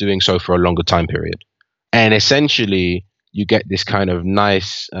if it's doing so for a longer time period. And essentially, you get this kind of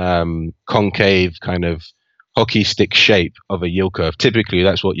nice concave kind of hockey stick shape of a yield curve. Typically,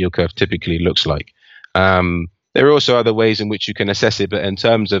 that's what yield curve typically looks like. There are also other ways in which you can assess it, but in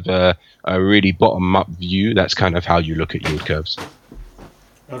terms of a really bottom-up view, that's kind of how you look at yield curves.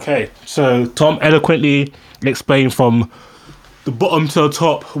 Okay, so Tom eloquently explained from the bottom to the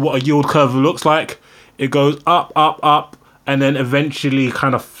top what a yield curve looks like. It goes up, up, up, and then eventually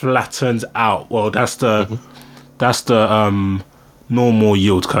kind of flattens out. Well, that's the normal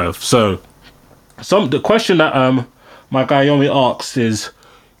yield curve. So the question that my guy Yomi asks is,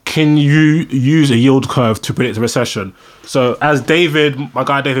 can you use a yield curve to predict a recession? So as my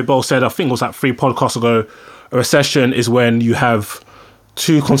guy David Bowles said, I think it was like 3 podcasts ago, a recession is when you have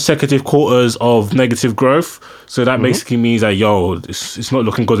 2 consecutive quarters of negative growth. So that basically means that, it's not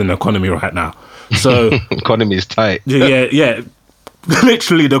looking good in the economy right now. So economy is tight. yeah.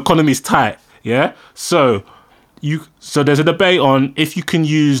 Literally, the economy is tight. Yeah. So there's a debate on if you can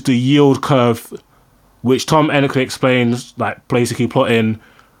use the yield curve, which Tom eloquently explains, like basically plotting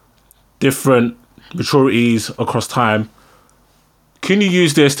different maturities across time. Can you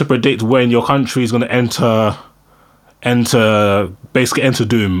use this to predict when your country is going to enter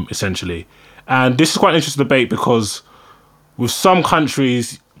doom, essentially? And this is quite an interesting debate, because with some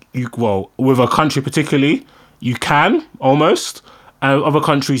countries, with a country particularly, you can almost, and other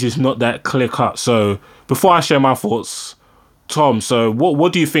countries it's not that clear cut. So before I share my thoughts, Tom, so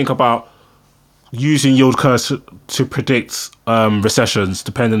what do you think about using yield curves to predict recessions,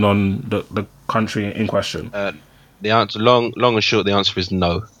 depending on the country in question? The answer, long and short, the answer is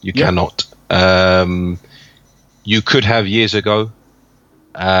no. You cannot. You could have years ago.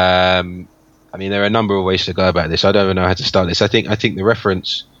 I mean, there are a number of ways to go about this. I don't even know how to start this. I think the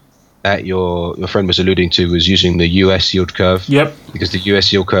reference that your friend was alluding to was using the US yield curve. Yep. Because the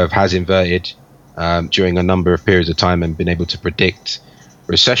US yield curve has inverted during a number of periods of time and been able to predict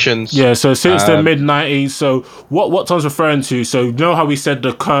recessions. Yeah, so since the mid-90s, so what Tom's referring to, so you know how we said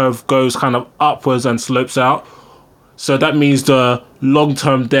the curve goes kind of upwards and slopes out? So that means the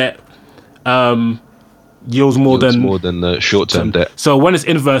long-term debt yields more than the short-term debt. So when it's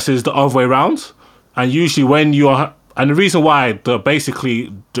inverse, it's the other way around. And usually when and the reason why,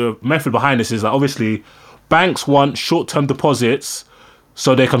 basically the method behind this is that obviously banks want short-term deposits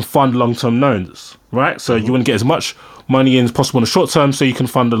so they can fund long-term loans, right? So you want to get as much money in as possible in the short term so you can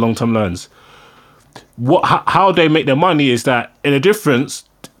fund the long-term loans. How they make their money is that in the difference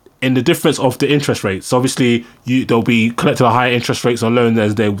of the interest rates. So obviously they'll be collecting higher interest rates on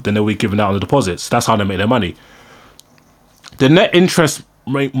loans than they'll be giving out on the deposits. That's how they make their money. The net interest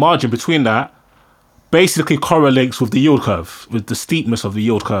rate margin between that basically correlates with the yield curve, with the steepness of the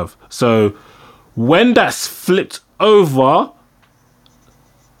yield curve. So when that's flipped over,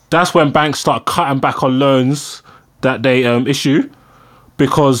 that's when banks start cutting back on loans that they issue,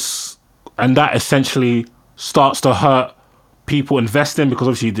 and that essentially starts to hurt people investing, because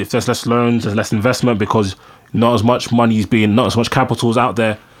obviously if there's less loans, there's less investment, because not as much capital's out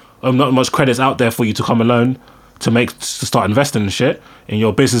there, not much credit's out there for you to come and loan to start investing in shit in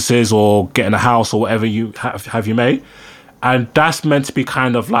your businesses or getting a house or whatever you have you may. And that's meant to be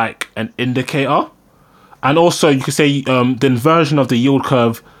kind of like an indicator. And also you could say the inversion of the yield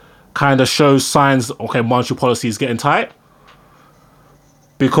curve kind of shows signs, okay, monetary policy is getting tight.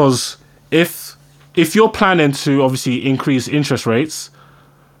 Because if you're planning to obviously increase interest rates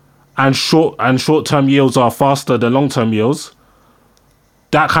and short-term yields are faster than long-term yields,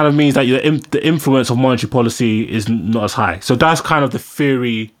 that kind of means that the influence of monetary policy is not as high. So that's kind of the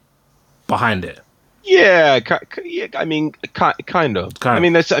theory behind it. Yeah, I mean, kind of. I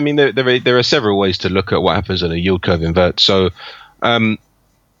mean, there are several ways to look at what happens when a yield curve inverts. So,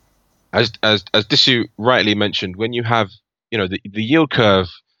 as Disu rightly mentioned, when you have, the yield curve,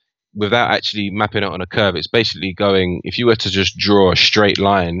 without actually mapping it on a curve, it's basically going, if you were to just draw a straight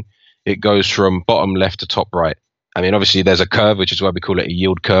line, it goes from bottom left to top right. I mean, obviously there's a curve, which is why we call it a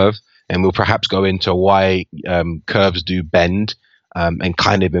yield curve, and we'll perhaps go into why curves do bend and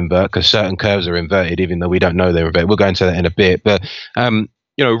kind of invert, because certain curves are inverted even though we don't know they're inverted. We'll go into that in a bit, but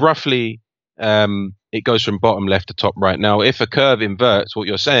roughly it goes from bottom left to top right. Now, if a curve inverts, what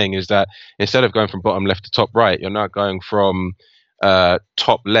you're saying is that instead of going from bottom left to top right, you're now going from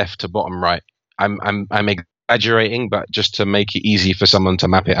top left to bottom right. I'm exaggerating, but just to make it easy for someone to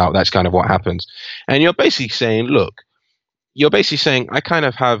map it out, that's kind of what happens. And you're basically saying, I kind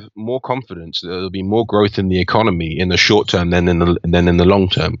of have more confidence that there'll be more growth in the economy in the short term than in the long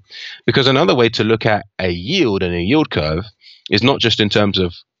term. Because another way to look at a yield and a yield curve is not just in terms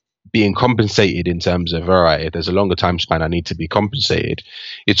of being compensated in terms of, all right, if there's a longer time span, I need to be compensated.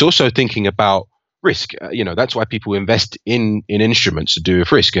 It's also thinking about risk. That's why people invest in instruments to do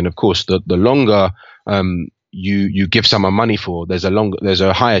with risk. And of course, the longer you give someone money for, there's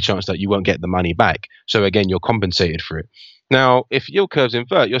a higher chance that you won't get the money back. So again, you're compensated for it. Now, if yield curves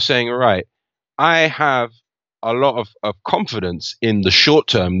invert, you're saying, all right, I have a lot of confidence in the short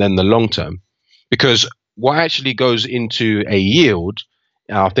term than the long term, because what actually goes into a yield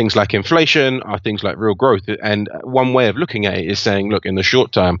are things like inflation, are things like real growth. And one way of looking at it is saying, look, in the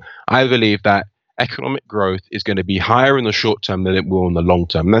short term, I believe that economic growth is going to be higher in the short term than it will in the long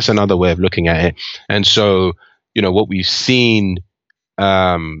term. And that's another way of looking at it. And so, what we've seen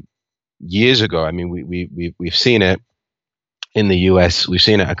years ago, I mean, we've seen it in the US, we've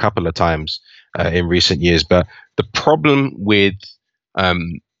seen it a couple of times in recent years. But the problem with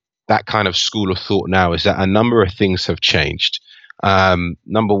that kind of school of thought now is that a number of things have changed.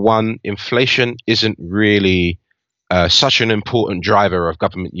 Number one, inflation isn't really such an important driver of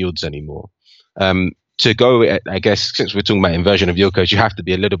government yields anymore. To go, I guess, since we're talking about inversion of yield curves, you have to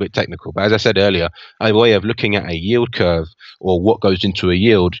be a little bit technical. But as I said earlier, a way of looking at a yield curve, or what goes into a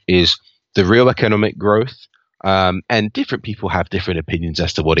yield, is the real economic growth. And different people have different opinions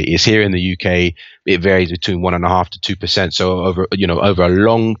as to what it is. Here in the UK, it varies between 1.5% to 2%. So over a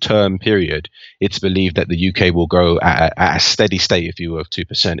long-term period, it's believed that the UK will grow at a steady state, if you will, of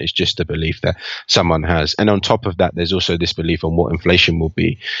 2%. It's just a belief that someone has. And on top of that, there's also this belief on what inflation will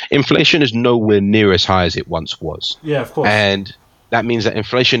be. Inflation is nowhere near as high as it once was. Yeah, of course. And that means that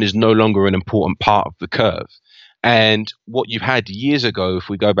inflation is no longer an important part of the curve. And what you've had years ago, if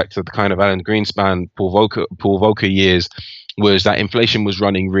we go back to the kind of Alan Greenspan, Paul Volcker years, was that inflation was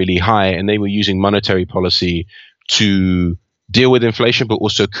running really high, and they were using monetary policy to deal with inflation, but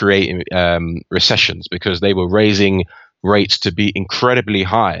also create recessions, because they were raising rates to be incredibly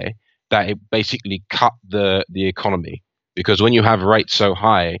high that it basically cut the economy. Because when you have rates so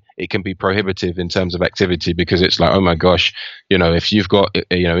high, it can be prohibitive in terms of activity, because it's like, oh my gosh, if you've got,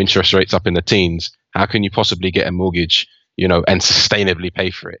 interest rates up in the teens, how can you possibly get a mortgage, and sustainably pay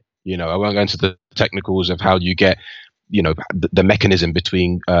for it? I won't go into the technicals of how you get, the mechanism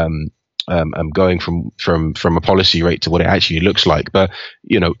between going from a policy rate to what it actually looks like. But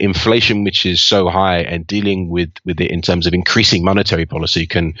inflation, which is so high, and dealing with it in terms of increasing monetary policy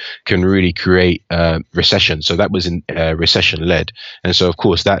can really create recession. So that was recession led, and so of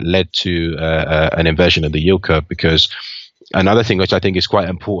course that led to an inversion of the yield curve. Because another thing which I think is quite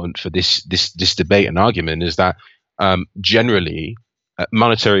important for this debate and argument is that generally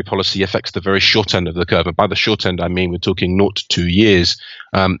monetary policy affects the very short end of the curve, and by the short end I mean we're talking 0 to 2 years,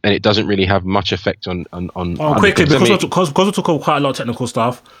 and it doesn't really have much effect on. Quickly, because we talk quite a lot of technical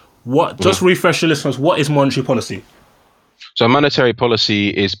stuff. Just refresh your listeners. What is monetary policy? So monetary policy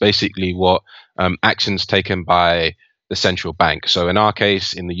is basically what actions taken by the central bank. So in our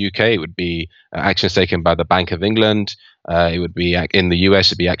case, in the UK, it would be actions taken by the Bank of England. It would be in the US,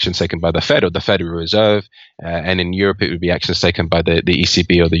 it'd be actions taken by the Fed or the Federal Reserve, and in Europe, it would be actions taken by the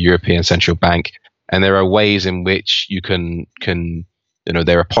ECB or the European Central Bank. And there are ways in which you can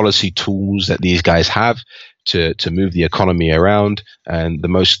there are policy tools that these guys have to move the economy around. And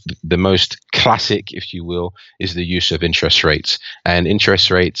the most classic, if you will, is the use of interest rates. And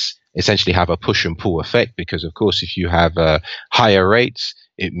interest rates essentially have a push and pull effect, because of course, if you have higher rates,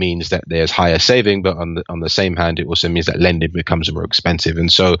 it means that there's higher saving, but on the same hand, it also means that lending becomes more expensive.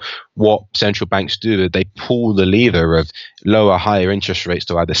 And so what central banks do, they pull the lever of lower, higher interest rates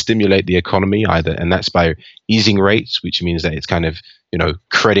to either stimulate the economy, and that's by easing rates, which means that it's kind of,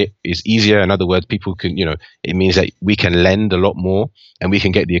 credit is easier. In other words, people can, it means that we can lend a lot more and we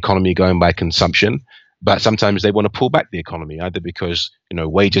can get the economy going by consumption. But sometimes they want to pull back the economy, either because,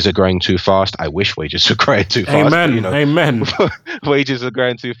 wages are growing too fast. I wish wages were growing too fast. Amen. Wages are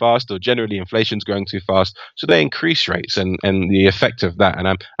growing too fast, or generally inflation's growing too fast. So they increase rates, and the effect of that. And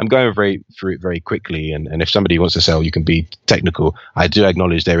I'm going through it very quickly. And if somebody wants to say, you can be technical, I do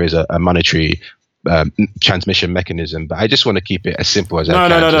acknowledge there is a monetary transmission mechanism, but I just want to keep it as simple as I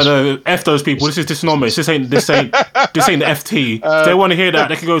can. No. F those people. This is Dysonomics. This ain't the FT. If they want to hear that,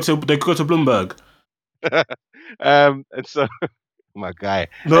 they could go to Bloomberg. And so, my guy.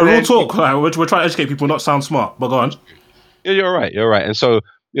 No, real talk. We're trying to educate people, not sound smart. But go on. Yeah, you're right. And so,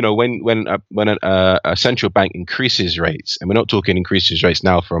 when a central bank increases rates, and we're not talking increases rates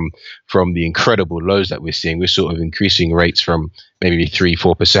now from the incredible lows that we're seeing. We're sort of increasing rates from maybe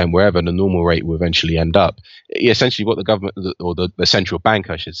 3-4%, wherever the normal rate will eventually end up. Essentially, what the government, or the central bank,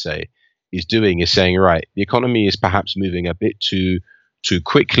 I should say, is doing is saying, right, the economy is perhaps moving a bit too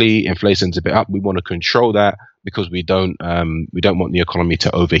quickly, inflation's a bit up. We want to control that because we don't want the economy to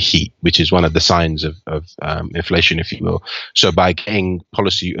overheat, which is one of the signs of inflation, if you will. So by getting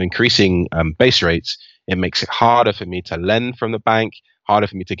policy increasing base rates, it makes it harder for me to lend from the bank, harder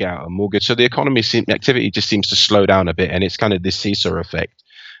for me to get out a mortgage. So the activity just seems to slow down a bit, and it's kind of this seesaw effect.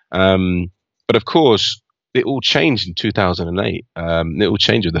 But of course, it all changed in 2008. It all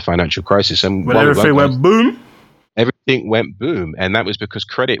changed with the financial crisis, and when everything went boom. Everything went boom, and that was because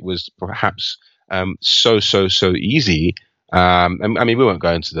credit was perhaps so easy. I mean, we won't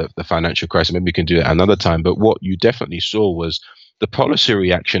go into the financial crisis. Maybe we can do it another time. But what you definitely saw was the policy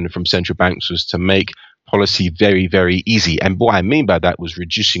reaction from central banks was to make policy very, very easy. And what I mean by that was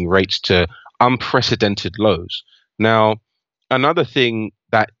reducing rates to unprecedented lows. Now, another thing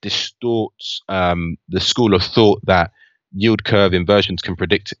that distorts the school of thought that yield curve inversions can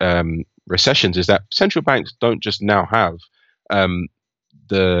predict recessions is that central banks don't just now have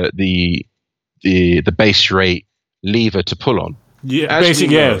the base rate lever to pull on. Yeah,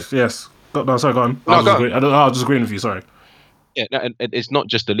 basically, yes. No, sorry, go on. I was just agreeing with you. Sorry. Yeah, no, and it's not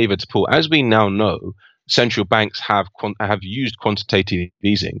just the lever to pull. As we now know, central banks have used quantitative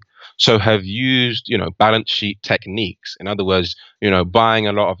easing, so have used balance sheet techniques. In other words, buying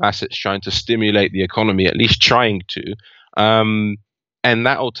a lot of assets, trying to stimulate the economy, at least trying to. And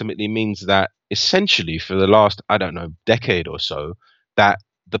that ultimately means that essentially for the last, decade or so, that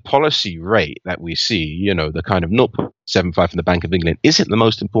the policy rate that we see, the kind of 0.75 from the Bank of England isn't the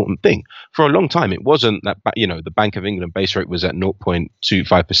most important thing. For a long time, it wasn't that, the Bank of England base rate was at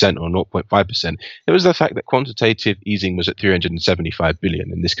 0.25% or 0.5%. It was the fact that quantitative easing was at 375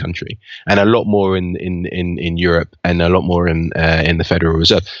 billion in this country, and a lot more in Europe, and a lot more in the Federal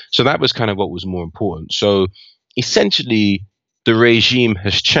Reserve. So that was kind of what was more important. So essentially, the regime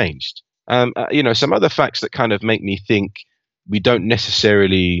has changed. Some other facts that kind of make me think we can't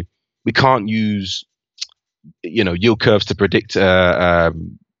use, yield curves to predict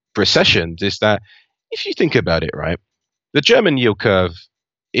recessions is that if you think about it, right, the German yield curve,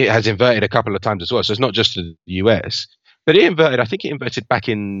 it has inverted a couple of times as well. So it's not just the US, but it inverted. I think it inverted back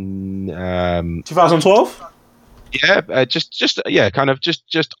in 2012. Kind of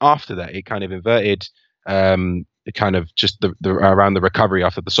just after that, it kind of inverted. It kind of just the around the recovery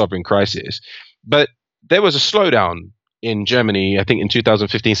after the sovereign crisis, but there was a slowdown in Germany, I think in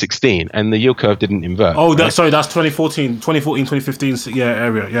 2015-16, and the yield curve didn't invert. Oh, that's 2014, 2015,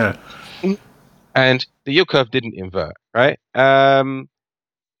 area, yeah. And the yield curve didn't invert, right? And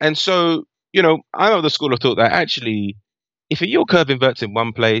so, I'm of the school of thought that actually, if a yield curve inverts in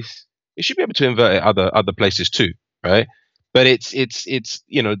one place, it should be able to invert at other places too, right? But it's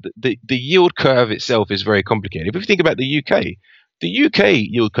the yield curve itself is very complicated. If we think about the UK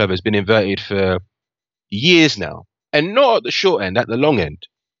yield curve has been inverted for years now, and not at the short end, at the long end.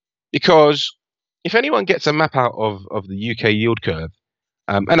 Because if anyone gets a map out of the UK yield curve,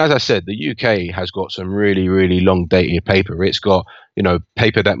 and as I said, the UK has got some really, really long dated paper. It's got,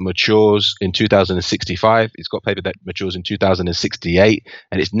 paper that matures in 2065. It's got paper that matures in 2068.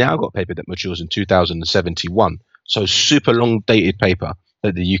 And it's now got paper that matures in 2071. So super long dated paper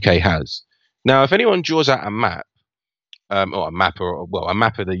that the UK has. Now, if anyone draws out a map, a map of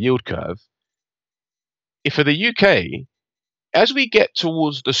the yield curve, if for the UK, as we get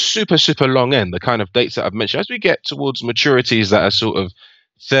towards the super, super long end, the kind of dates that I've mentioned, as we get towards maturities that are sort of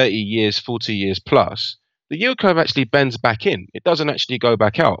 30 years, 40 years plus, the yield curve actually bends back in. It doesn't actually go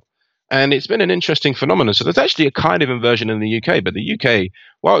back out. And it's been an interesting phenomenon. So there's actually a kind of inversion in the UK, but the UK,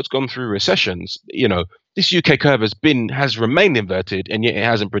 while it's gone through recessions, this UK curve has remained inverted, and yet it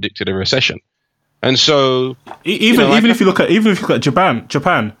hasn't predicted a recession. And so even if you look at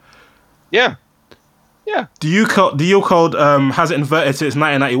Japan. Yeah. Yeah. The yield curve hasn't inverted since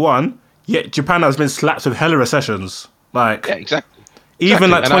 1991, yet Japan has been slapped with hella recessions. Yeah, exactly.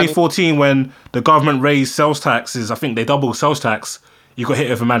 Even like 2014, when the government raised sales taxes, I think they doubled sales tax, you got hit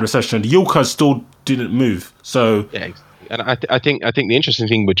with a mad recession. The yield curve still didn't move. So yeah, exactly. And I think the interesting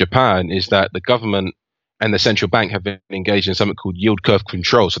thing with Japan is that the government and the central bank have been engaged in something called yield curve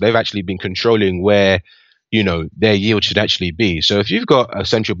control. So they've actually been controlling where their yield should actually be. So if you've got a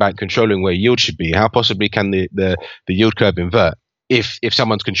central bank controlling where yield should be, how possibly can the yield curve invert if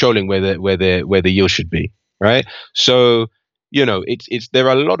someone's controlling where the yield should be, right? So there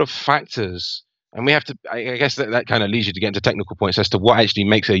are a lot of factors, and we have to. I guess that kind of leads you to get into technical points as to what actually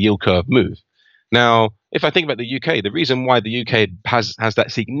makes a yield curve move. Now, if I think about the UK, the reason why the UK has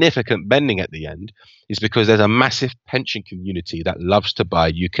that significant bending at the end is because there's a massive pension community that loves to buy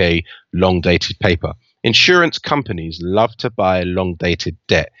UK long-dated paper. Insurance companies love to buy long-dated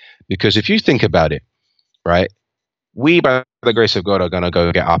debt because if you think about it, right, we, by the grace of God, are going to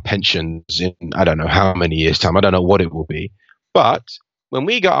go get our pensions in, I don't know how many years' time. I don't know what it will be. But when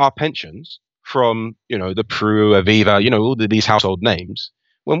we get our pensions from, the Pru, Aviva, all these household names,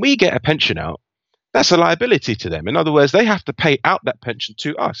 when we get a pension out, that's a liability to them. In other words, they have to pay out that pension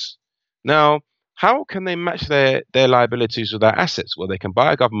to us. Now, how can they match their liabilities with their assets? Well, they can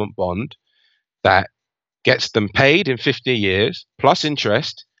buy a government bond that gets them paid in 50 years plus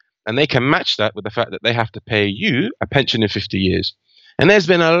interest, and they can match that with the fact that they have to pay you a pension in 50 years. And there's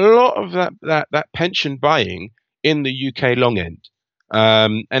been a lot of that pension buying in the UK long end.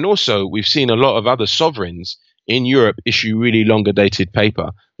 And also, we've seen a lot of other sovereigns in Europe issue really longer dated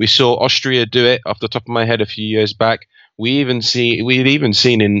paper. We saw Austria do it off the top of my head a few years back. We've even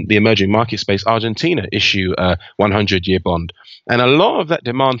seen in the emerging market space, Argentina issue a 100-year bond. And a lot of that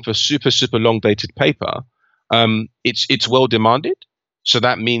demand for super, super long dated paper, it's well demanded. So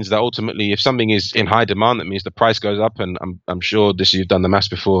that means that ultimately, if something is in high demand, that means the price goes up. And I'm sure you've done the maths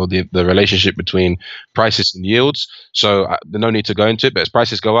before, the relationship between prices and yields. So there's no need to go into it. But as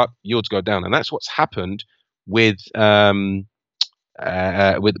prices go up, yields go down, and that's what's happened with the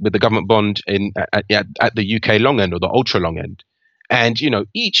government bond at the UK long end or the ultra long end. And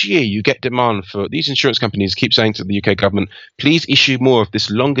each year you get demand for these insurance companies keep saying to the UK government, please issue more of this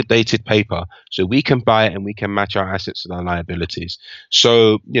longer dated paper so we can buy it and we can match our assets with our liabilities.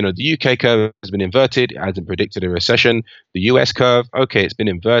 So the UK curve has been inverted. It hasn't predicted a recession. The US curve, okay, it's been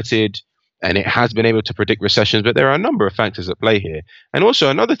inverted and it has been able to predict recessions, but there are a number of factors at play here. And also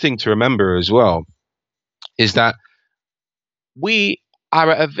another thing to remember as well is that we are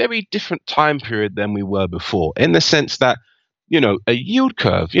at a very different time period than we were before, in the sense that, a yield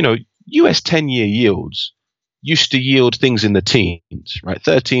curve, US 10-year yields used to yield things in the teens, right?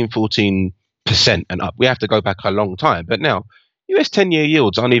 13, 14% and up. We have to go back a long time. But now US 10-year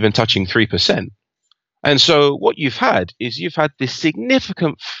yields aren't even touching 3%. And so what you've had this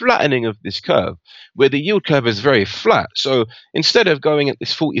significant flattening of this curve where the yield curve is very flat. So instead of going at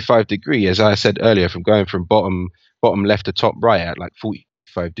this 45 degree, as I said earlier, from going from bottom left to top right at like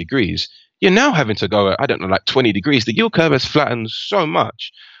 45 degrees, you're now having to go at, I don't know, like 20 degrees. The yield curve has flattened so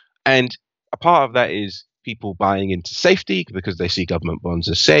much. And a part of that is people buying into safety because they see government bonds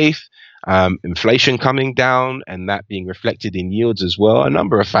as safe, inflation coming down and that being reflected in yields as well, a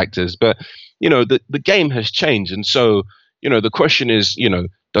number of factors. But, the game has changed. And so, the question is,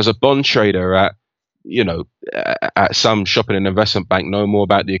 does a bond trader at some shopping and investment bank know more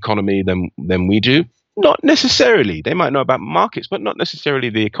about the economy than we do? Not necessarily. They might know about markets, but not necessarily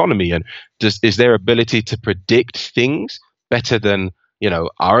the economy. And is their ability to predict things better than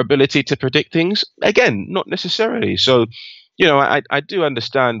our ability to predict things? Again, not necessarily. So, I do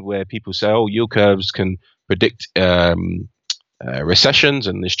understand where people say, "Oh, yield curves can predict recessions,"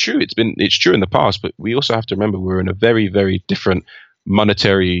 and it's true. It's true in the past, but we also have to remember we're in a very, very different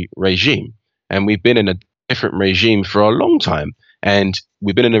monetary regime, and we've been in a different regime for a long time. And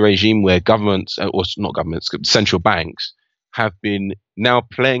we've been in a regime where governments, or not governments, central banks have been now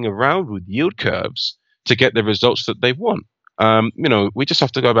playing around with yield curves to get the results that they want. We just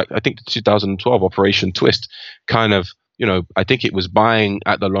have to go back, I think, to 2012 Operation Twist, kind of, I think it was buying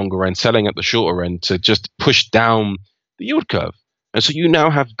at the longer end, selling at the shorter end to just push down the yield curve. And so you now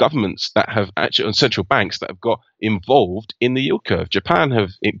have governments that have actually, and central banks that have got involved in the yield curve. Japan have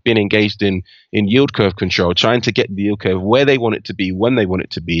been engaged in yield curve control, trying to get the yield curve where they want it to be, when they want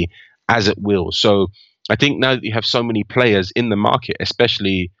it to be, as it will. So I think now that you have so many players in the market,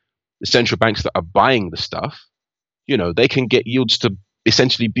 especially the central banks that are buying the stuff, they can get yields to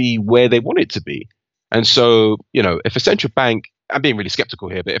essentially be where they want it to be. And so, if a central bank, I'm being really skeptical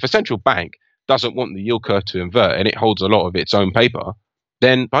here, but if a central bank doesn't want the yield curve to invert and it holds a lot of its own paper,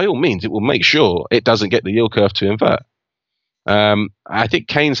 then by all means, it will make sure it doesn't get the yield curve to invert. I think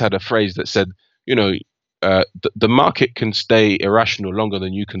Keynes had a phrase that said, the market can stay irrational longer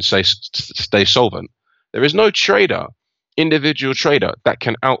than you can stay solvent. There is no individual trader that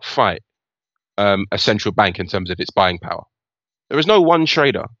can outfight a central bank in terms of its buying power. There is no one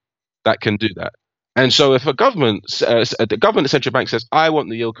trader that can do that. And so if the government, central bank says, I want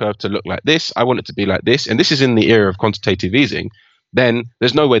the yield curve to look like this, I want it to be like this, and this is in the era of quantitative easing, then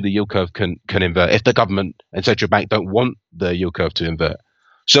there's no way the yield curve can invert if the government and central bank don't want the yield curve to invert.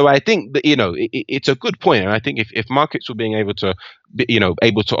 So I think that, it's a good point. And I think if markets were being able to,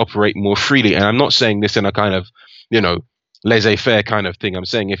 able to operate more freely, and I'm not saying this in a kind of, laissez-faire kind of thing. I'm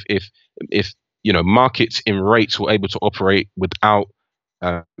saying if markets in rates were able to operate without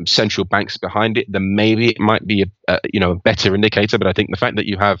central banks behind it, then maybe it might be a better indicator. But I think the fact that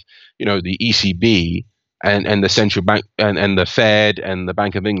you have, the ECB and the central bank and the Fed and the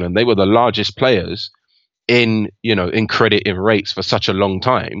Bank of England, they were the largest players in credit, in rates for such a long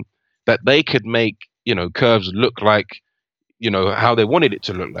time, that they could make, curves look like, how they wanted it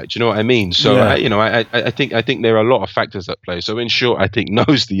to look like. Do you know what I mean? So, yeah. I think there are a lot of factors at play. So in short, I think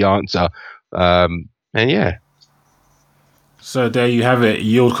knows the answer. And yeah. So there you have it.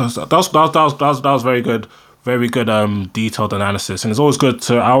 Yield. That was very good. Very good detailed analysis. And it's always good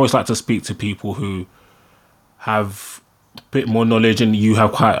I always like to speak to people who have a bit more knowledge, and you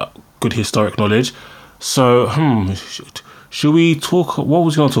have quite good historic knowledge. So, should we talk? What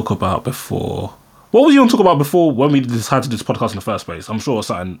was you going to talk about before? What was you going to talk about before when we decided to do this podcast in the first place? I'm sure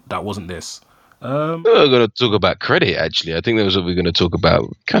something that wasn't this. We're going to talk about credit, actually. I think that was what we were going to talk about.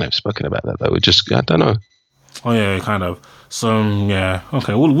 Kind of spoken about that, though. I don't know. Oh, yeah, kind of. So, yeah.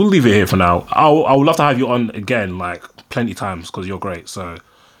 Okay, we'll leave it here for now. I would love to have you on again, like, plenty times, because you're great. So,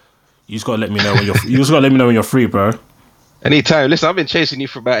 you just got to let me know when you're free, bro. Anytime. Listen, I've been chasing you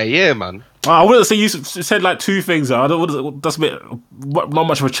for about a year, man. I wouldn't say you said like two things. That's a bit not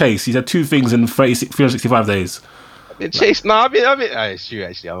much of a chase. You said two things in 365 days. I've been chasing. No, I've been. It's true,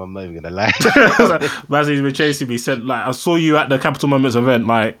 actually. I'm not even gonna lie. Mazzy's been chasing me. Said like I saw you at the Capital Moments event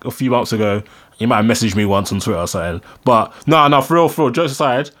like a few months ago. You might have messaged me once on Twitter or something. But no, for real. Jokes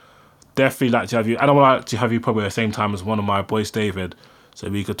aside, definitely like to have you. And I would like to have you probably at the same time as one of my boys, David, so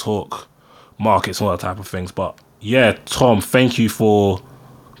we could talk markets and all that type of things. But yeah, Tom, thank you for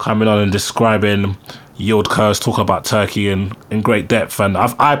coming on and describing yield curves, talking about Turkey in great depth. And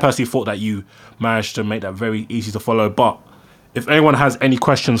I personally thought that you managed to make that very easy to follow. But if anyone has any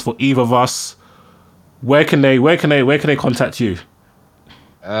questions for either of us, where can they contact you?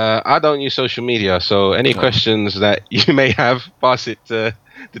 I don't use social media, so any questions that you may have, pass it to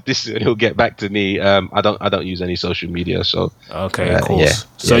this and he'll get back to me. I don't use any social media, so okay, cool. Yeah,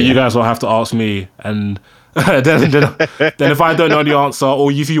 so you guys will have to ask me, and then if I don't know the answer,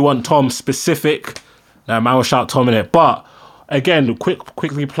 or if you want Tom's specific Man will shout Tom in it. But again,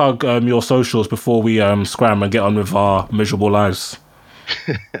 quickly plug your socials before we scram and get on with our miserable lives.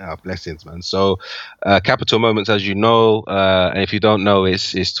 Blessings, man. So, Capital Moments, as you know, and if you don't know,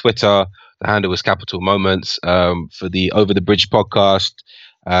 it's Twitter. The handle is Capital Moments. For the Over the Bridge podcast,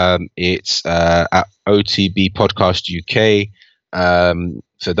 it's at OTB Podcast UK.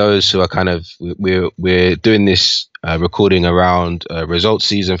 For those who are kind of, we're doing this recording around results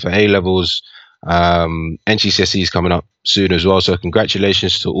season for A levels. NGCSE is coming up soon as well, so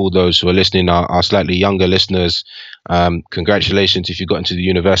congratulations to all those who are listening, our slightly younger listeners. Congratulations if you got into the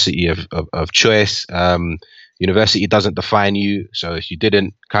university of choice. University doesn't define you, so if you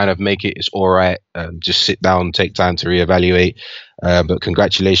didn't kind of make it, it's all right. Just sit down, take time to reevaluate, but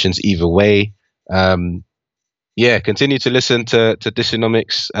congratulations either way. Continue to listen to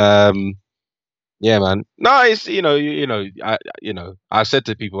Dysonomics. Yeah, man. No, it's I said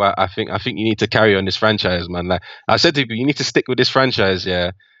to people, I think you need to carry on this franchise, man. Like I said to people, you need to stick with this franchise,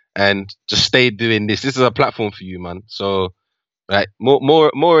 yeah, and just stay doing this. This is a platform for you, man. So, like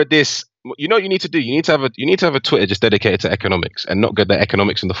more of this. You know what you need to do? You need to have a Twitter just dedicated to economics and not get the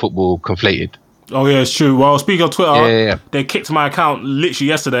economics and the football conflated. Oh yeah, it's true. Well, speaking of Twitter, yeah. They kicked my account literally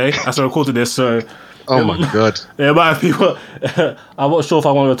yesterday as I recorded this. So, oh my god, yeah, but people, I'm not sure if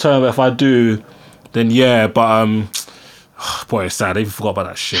I want to return, but if I do, then yeah. But boy, it's sad. They forgot about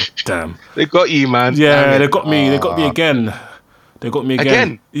that shit. Damn. They got you, man. Yeah, they got me. They got me again. They got me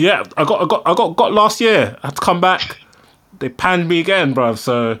again. Yeah, I got last year. I had to come back. They panned me again, bruv.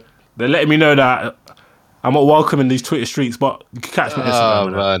 So they're letting me know that I'm not welcome in these Twitter streets, but you can catch me on Instagram. Oh,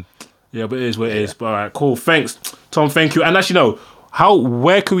 man. Yeah, but it is what it is. But all right, cool. Thanks, Tom. Thank you. And actually, no,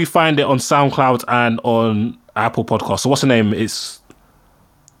 where can we find it on SoundCloud and on Apple Podcasts? So what's the name? It's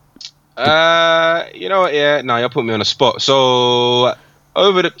you know what? Yeah, no, you'll put me on the spot. So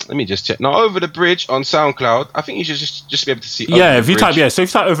let me just check. No, Over the Bridge on SoundCloud. I think you should just be able to see. Yeah, if you type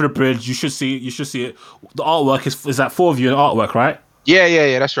Over the Bridge, you should see it. The artwork is that 4 of you in artwork, right?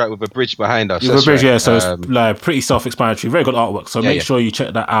 Yeah, that's right. With a bridge behind us. With a bridge, right. Yeah. So it's like pretty self-explanatory. Very good artwork. So make sure you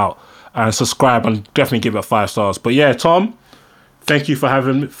check that out and subscribe and definitely give it 5 stars. But yeah, Tom, thank you for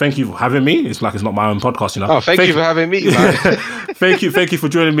having me. It's like it's not my own podcast, you know. Oh, thank you for having me, man. Thank you for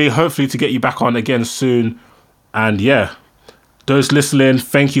joining me. Hopefully to get you back on again soon. And yeah, those listening,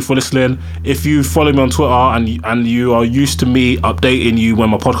 thank you for listening. If you follow me on Twitter and you are used to me updating you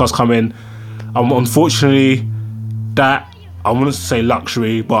when my podcasts come in, unfortunately that, I wouldn't say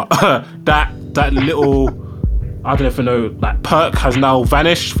luxury, but that little, I don't even know, that perk has now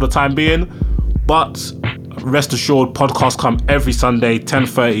vanished for the time being. But rest assured, podcasts come every Sunday,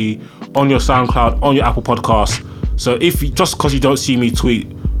 10:30 on your SoundCloud, on your Apple Podcasts. So just because you don't see me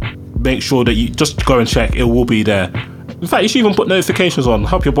tweet, make sure that you just go and check. It will be there. In fact, you should even put notifications on.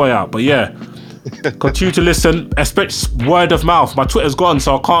 Help your boy out. But yeah, continue to listen. Expect word of mouth. My Twitter's gone,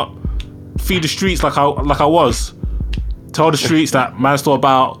 so I can't feed the streets like I was. Tell the streets that man's still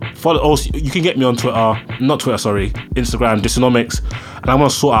about. Follow. Also, you can get me on Instagram, Dysonomics, and I'm gonna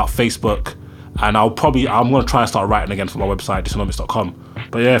sort out Facebook. And I'm gonna try and start writing again for my website, dysonomics.com.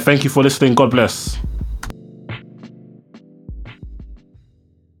 But yeah, thank you for listening. God bless.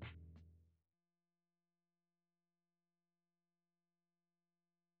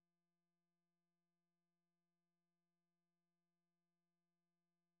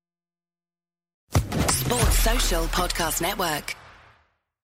 Sports Social Podcast Network.